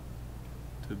enough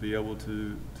to be able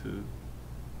to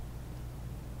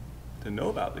know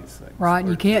about these things. Right,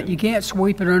 you can't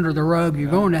sweep it under the rug.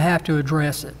 You're going to have to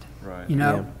address it. Right.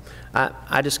 Yeah.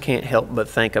 I just can't help but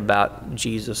think about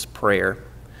Jesus' prayer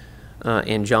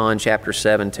in John chapter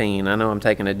 17. I know I'm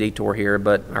taking a detour here,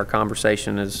 but our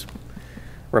conversation has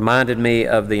reminded me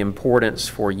of the importance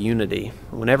for unity.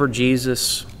 Whenever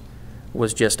Jesus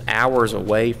was just hours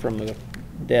away from the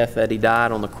death that He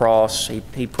died on the cross,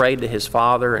 He prayed to His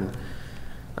Father, and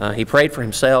He prayed for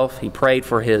Himself, He prayed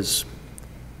for His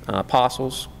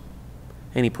apostles,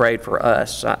 and He prayed for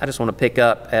us. I just want to pick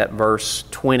up at verse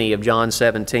 20 of John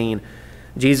 17.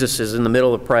 Jesus is in the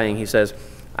middle of praying. He says,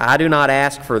 I do not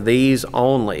ask for these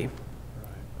only,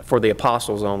 for the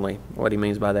apostles only, what He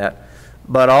means by that,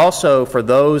 but also for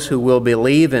those who will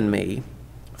believe in Me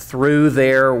through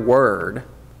their word.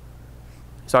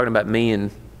 He's talking about me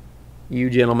and you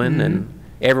gentlemen, and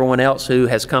everyone else who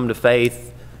has come to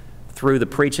faith through the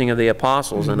preaching of the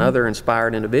apostles and other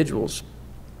inspired individuals.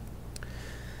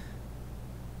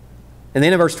 And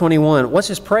then in verse 21, what's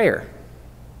His prayer?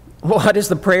 What is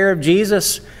the prayer of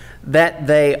Jesus? That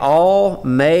they all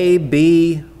may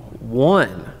be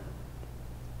one.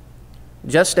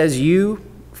 Just as You,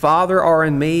 Father, are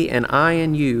in Me and I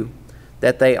in You,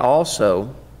 that they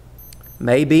also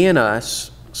may be in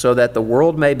us, so that the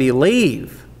world may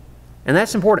believe. And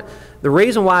that's important. The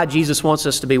reason why Jesus wants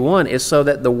us to be one is so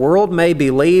that the world may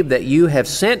believe that You have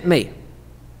sent Me.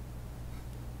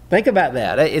 Think about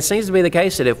that. It seems to be the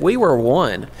case that if we were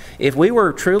one, if we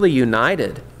were truly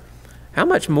united, how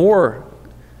much more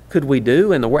could we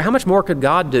do in the world? How much more could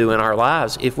God do in our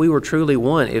lives if we were truly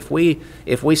one? If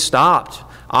we stopped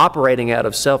operating out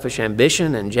of selfish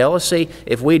ambition and jealousy,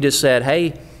 if we just said,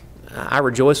 hey, I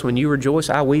rejoice when you rejoice,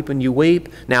 I weep when you weep.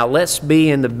 Now let's be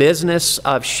in the business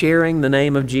of sharing the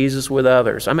name of Jesus with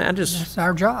others. I mean, that's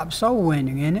our job, soul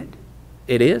winning, isn't it?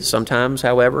 It is. Sometimes,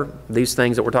 however, these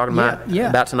things that we're talking about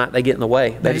tonight, they get in the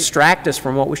way. They distract us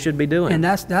from what we should be doing. And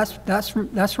that's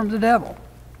from the devil.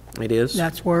 It is.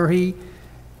 That's where he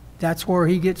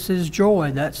gets his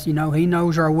joy. That's, he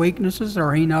knows our weaknesses,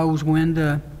 or he knows when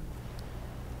to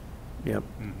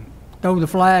throw the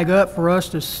flag up for us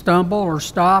to stumble or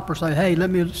stop, or say, hey, let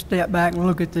me step back and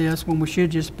look at this, when we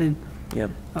should just been.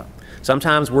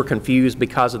 Sometimes we're confused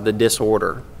because of the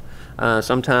disorder.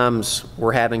 Sometimes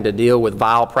we're having to deal with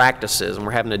vile practices, and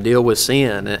we're having to deal with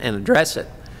sin and address it.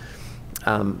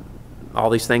 All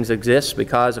these things exist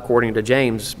because, according to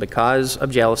James, because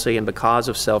of jealousy and because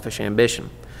of selfish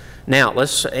ambition. Now,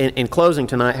 let's, in closing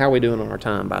tonight, how are we doing on our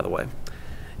time, by the way?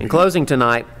 In closing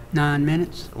tonight, 9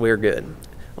 minutes. We're good.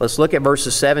 Let's look at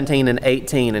verses 17 and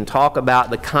 18 and talk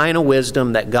about the kind of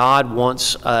wisdom that God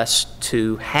wants us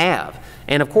to have.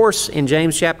 And of course, in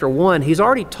James chapter 1, He's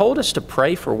already told us to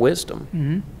pray for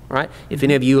wisdom, right? If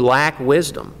any of you lack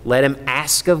wisdom, let him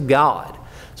ask of God.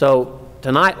 So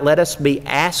tonight, let us be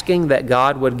asking that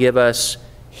God would give us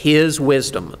His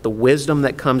wisdom, the wisdom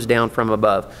that comes down from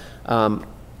above.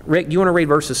 Rick, do you want to read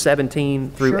verses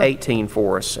 17 through 18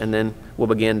 for us, and then we'll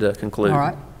begin to conclude. All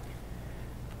right.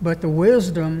 But the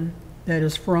wisdom that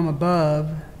is from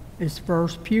above is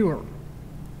first pure,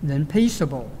 then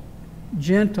peaceable,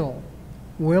 gentle,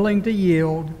 willing to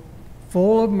yield,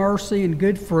 full of mercy and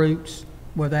good fruits,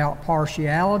 without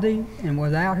partiality and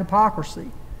without hypocrisy.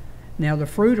 Now the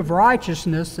fruit of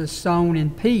righteousness is sown in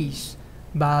peace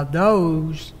by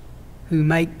those who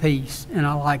make peace. And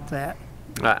I like that.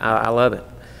 I love it.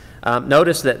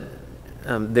 Notice that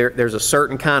there's a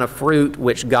certain kind of fruit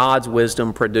which God's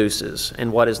wisdom produces.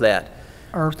 And what is that?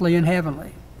 Earthly and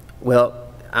heavenly. Well,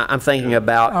 I'm thinking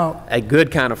about a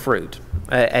good kind of fruit,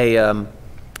 a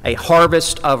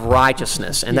harvest of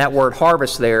righteousness. And that word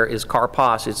harvest there is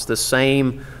karpos. It's the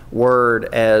same word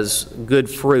as good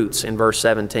fruits in verse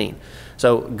 17.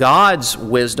 So God's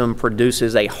wisdom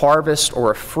produces a harvest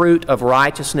or a fruit of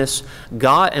righteousness.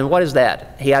 And what is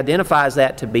that? He identifies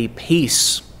that to be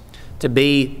peace, to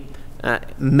be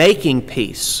making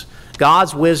peace.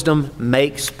 God's wisdom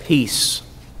makes peace.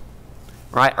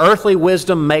 Right? Earthly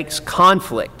wisdom makes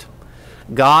conflict.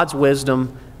 God's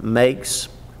wisdom makes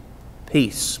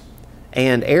peace.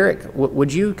 And Eric,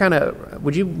 would you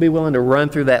be willing to run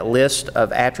through that list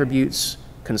of attributes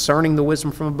concerning the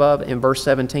wisdom from above in verse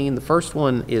 17? The first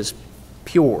one is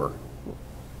pure.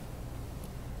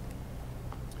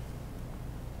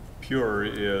 Pure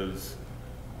is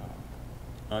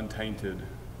untainted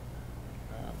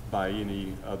by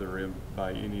any other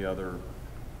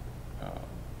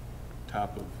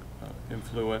type of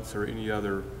influence or any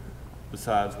other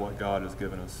besides what God has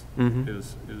given us. Mm-hmm. It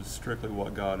is strictly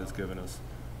what God has given us,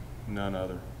 none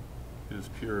other. It is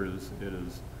pure. It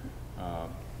is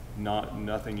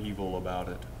nothing evil about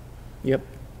it. Yep.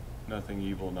 Nothing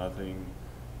evil, nothing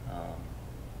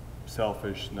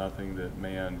selfish, nothing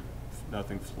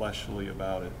fleshly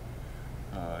about it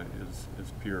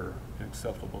is pure and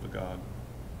acceptable to God.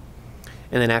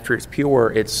 And then after it's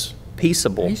pure, it's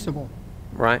peaceable. Peaceable.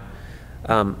 Right?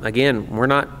 Again, we're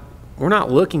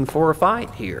not looking for a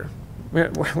fight here.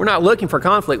 We're not looking for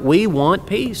conflict. We want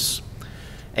peace.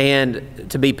 And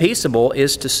to be peaceable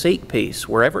is to seek peace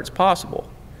wherever it's possible.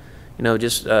 You know,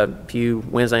 just a few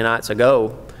Wednesday nights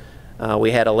ago,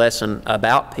 we had a lesson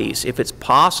about peace. If it's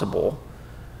possible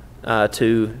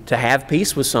to have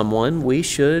peace with someone, we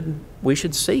should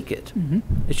seek it. Mm-hmm.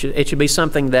 It should be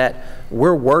something that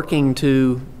we're working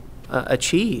to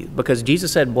achieve, because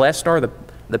Jesus said, "Blessed are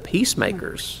the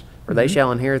peacemakers, for they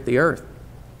shall inherit the earth."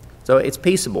 So it's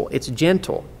peaceable, it's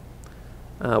gentle,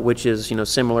 which is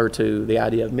similar to the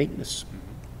idea of meekness.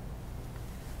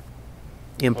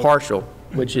 Impartial,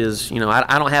 which is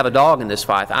I don't have a dog in this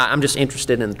fight. I'm just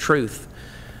interested in the truth.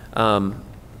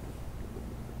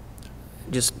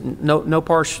 Just no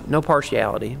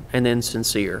partiality, and then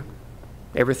sincere.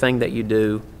 Everything that you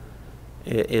do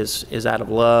is out of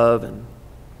love and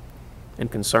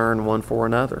concern one for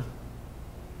another.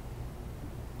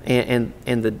 And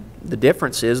the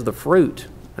difference is the fruit.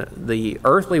 The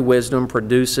earthly wisdom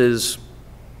produces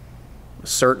a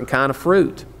certain kind of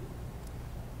fruit,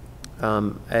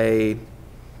 a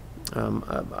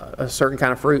certain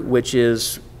kind of fruit which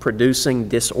is producing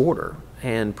disorder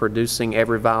and producing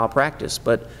every vile practice.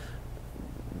 But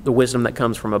the wisdom that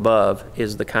comes from above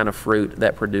is the kind of fruit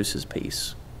that produces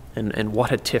peace. And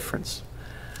what a difference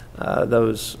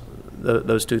those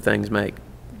two things make.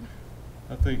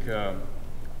 I think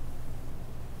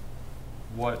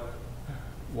what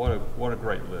a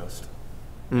great list.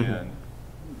 Mm-hmm. And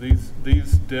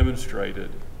these demonstrated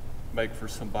make for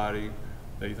somebody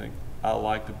that you think, I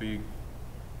like to be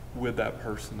with that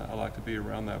person, I like to be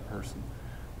around that person.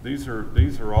 These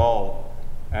are all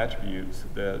attributes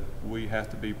that we have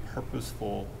to be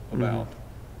purposeful about.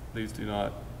 Mm-hmm. These do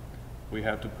not. We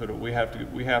have to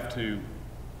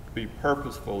be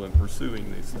purposeful in pursuing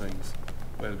these things.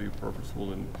 We have to be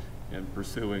purposeful in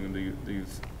pursuing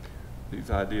these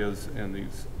ideas and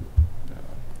these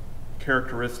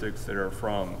characteristics that are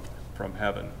from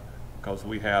heaven, because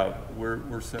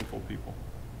we're sinful people,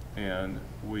 and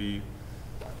we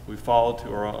fall to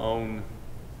our own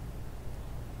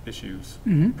issues,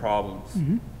 mm-hmm. problems,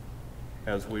 mm-hmm.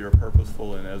 as we are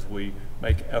purposeful and as we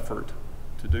make effort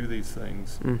to do these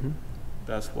things. Mm-hmm.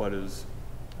 That's what is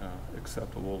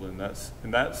acceptable, and that's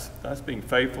being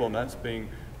faithful, and that's being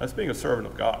a servant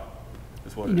of God.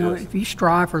 Is what it is. If you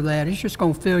strive for that, it's just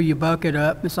going to fill your bucket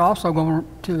up. It's also going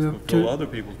to fill other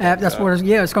people's bucket that's up. What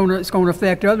it's going to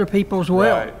affect other people as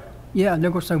well. Right. Yeah, and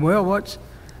they're going to say, well,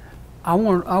 I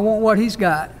want what he's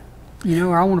got.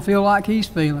 Or I want to feel like he's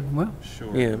feeling. Well,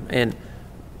 sure. Yeah, and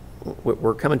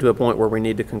we're coming to a point where we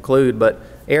need to conclude. But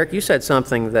Eric, you said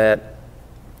something that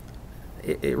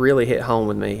it really hit home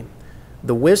with me.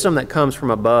 The wisdom that comes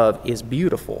from above is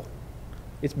beautiful.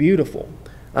 It's beautiful.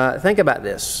 Think about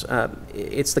this.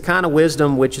 It's the kind of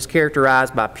wisdom which is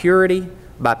characterized by purity,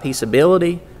 by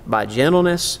peaceability, by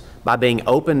gentleness, by being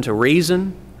open to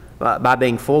reason, by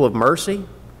being full of mercy,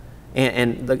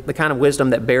 and the kind of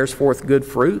wisdom that bears forth good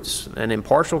fruits, an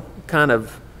impartial kind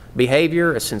of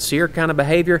behavior, a sincere kind of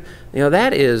behavior.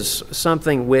 That is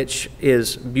something which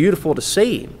is beautiful to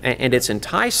see, and it's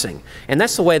enticing. And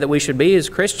that's the way that we should be as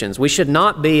Christians. We should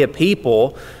not be a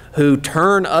people who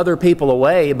turn other people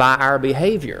away by our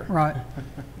behavior. Right.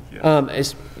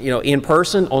 In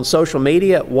person, on social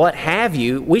media, what have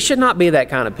you, we should not be that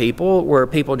kind of people where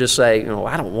people just say,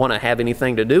 I don't want to have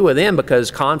anything to do with them because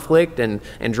conflict and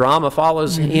drama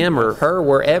follows him or her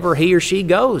wherever he or she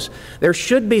goes. There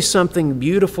should be something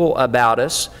beautiful about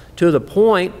us to the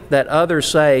point that others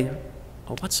say,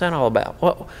 oh, what's that all about?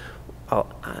 Well,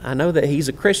 I know that he's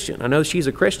a Christian. I know she's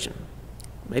a Christian.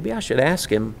 Maybe I should ask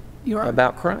him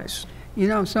about Christ.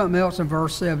 Something else in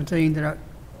verse 17 that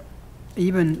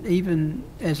even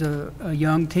as a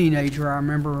young teenager, I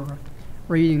remember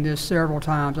reading this several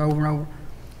times over and over,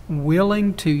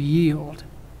 willing to yield.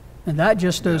 And that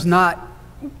just does not,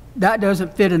 that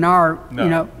doesn't fit in our,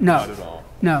 No, not at all.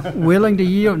 No, willing to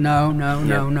yield, no,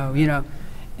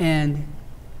 and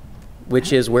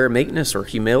which is where meekness or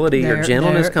humility or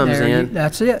gentleness comes in.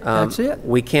 That's it.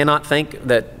 We cannot think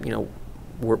that,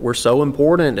 we're so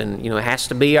important and, it has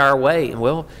to be our way.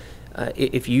 Well,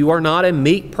 if you are not a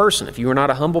meek person, if you are not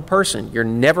a humble person, you're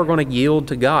never going to yield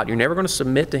to God. You're never going to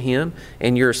submit to Him,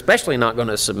 and you're especially not going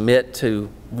to submit to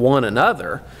one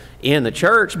another in the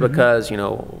church because,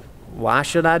 why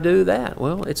should I do that?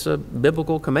 Well, it's a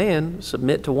biblical command,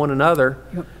 submit to one another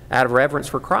out of reverence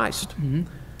for Christ.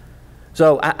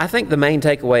 So I think the main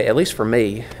takeaway, at least for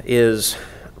me, is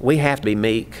we have to be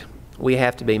meek. We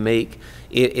have to be meek.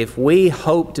 If we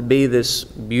hope to be this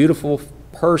beautiful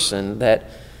person that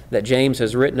James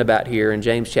has written about here in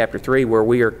James chapter 3, where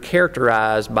we are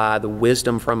characterized by the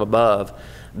wisdom from above,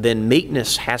 then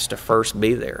meekness has to first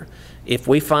be there. If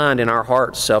we find in our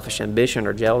hearts selfish ambition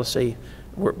or jealousy,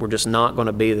 we're just not going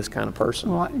to be this kind of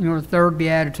person. Well, the third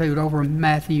beatitude over in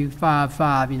Matthew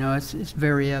 5:5, it's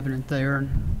very evident there.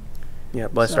 Yeah,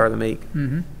 blessed are the meek.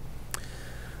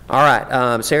 All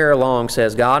right, Sarah Long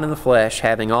says, God in the flesh,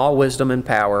 having all wisdom and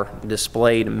power,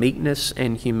 displayed meekness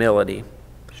and humility.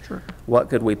 What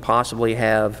could we possibly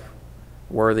have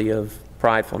worthy of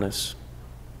pridefulness?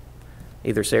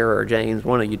 Either Sarah or James,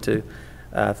 one of you two.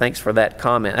 Thanks for that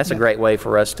comment. That's a great way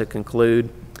for us to conclude.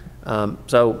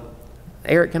 So,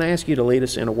 Eric, can I ask you to lead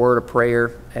us in a word of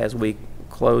prayer as we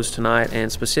close tonight?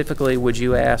 And specifically, would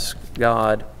you ask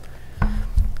God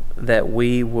that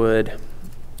we would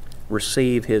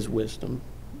receive His wisdom,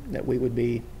 that we would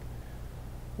be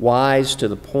wise to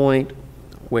the point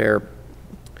where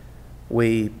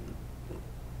we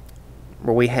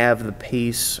have the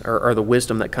peace or the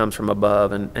wisdom that comes from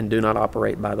above and do not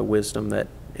operate by the wisdom that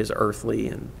is earthly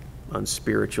and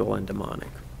unspiritual and demonic.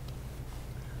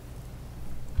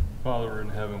 Father in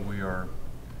heaven, we are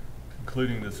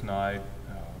concluding this night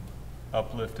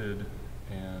uplifted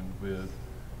and with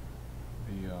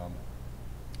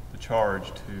the charge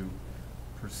to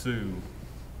pursue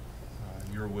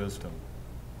your wisdom,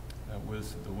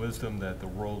 the wisdom that the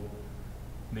world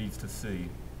needs to see,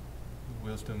 the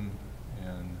wisdom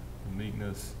and the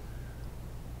meekness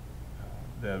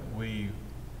that we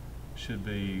should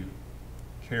be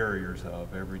carriers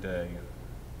of every day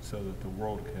so that the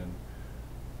world can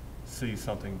see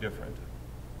something different.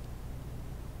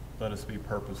 Let us be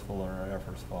purposeful in our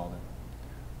efforts, Father.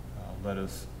 Let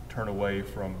us turn away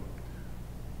from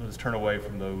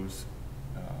those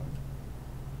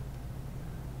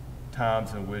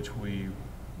times in which we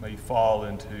may fall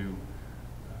into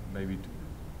maybe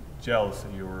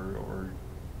jealousy or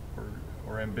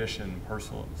ambition,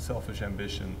 personal, selfish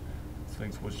ambition,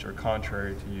 things which are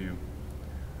contrary to you.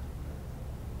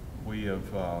 We have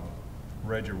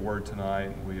read your word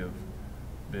tonight. We have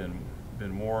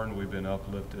been warned. We've been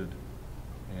uplifted,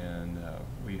 and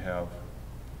we have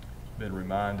been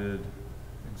reminded,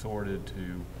 exhorted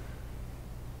to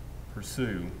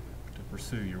pursue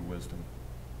your wisdom,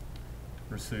 to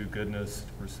pursue goodness,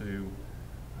 to pursue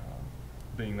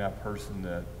being that person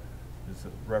that is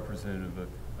a representative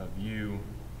of you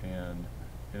and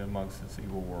in amongst this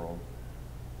evil world.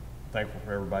 Thankful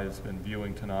for everybody that's been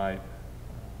viewing tonight,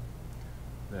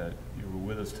 that you were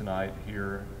with us tonight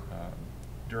here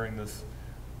during this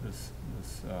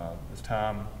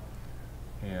time,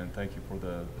 and thank you for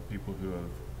the people who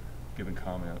have given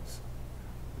comments.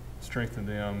 Strengthen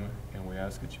them, and we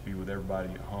ask that you be with everybody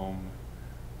at home.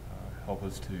 Help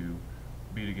us to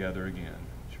be together again.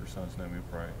 In your Son's name we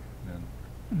pray. Amen.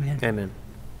 Amen. Amen.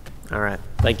 All right.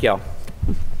 Thank y'all.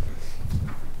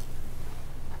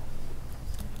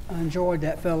 I enjoyed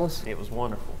that, fellas. It was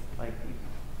wonderful. Thank you.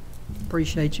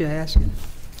 Appreciate you asking.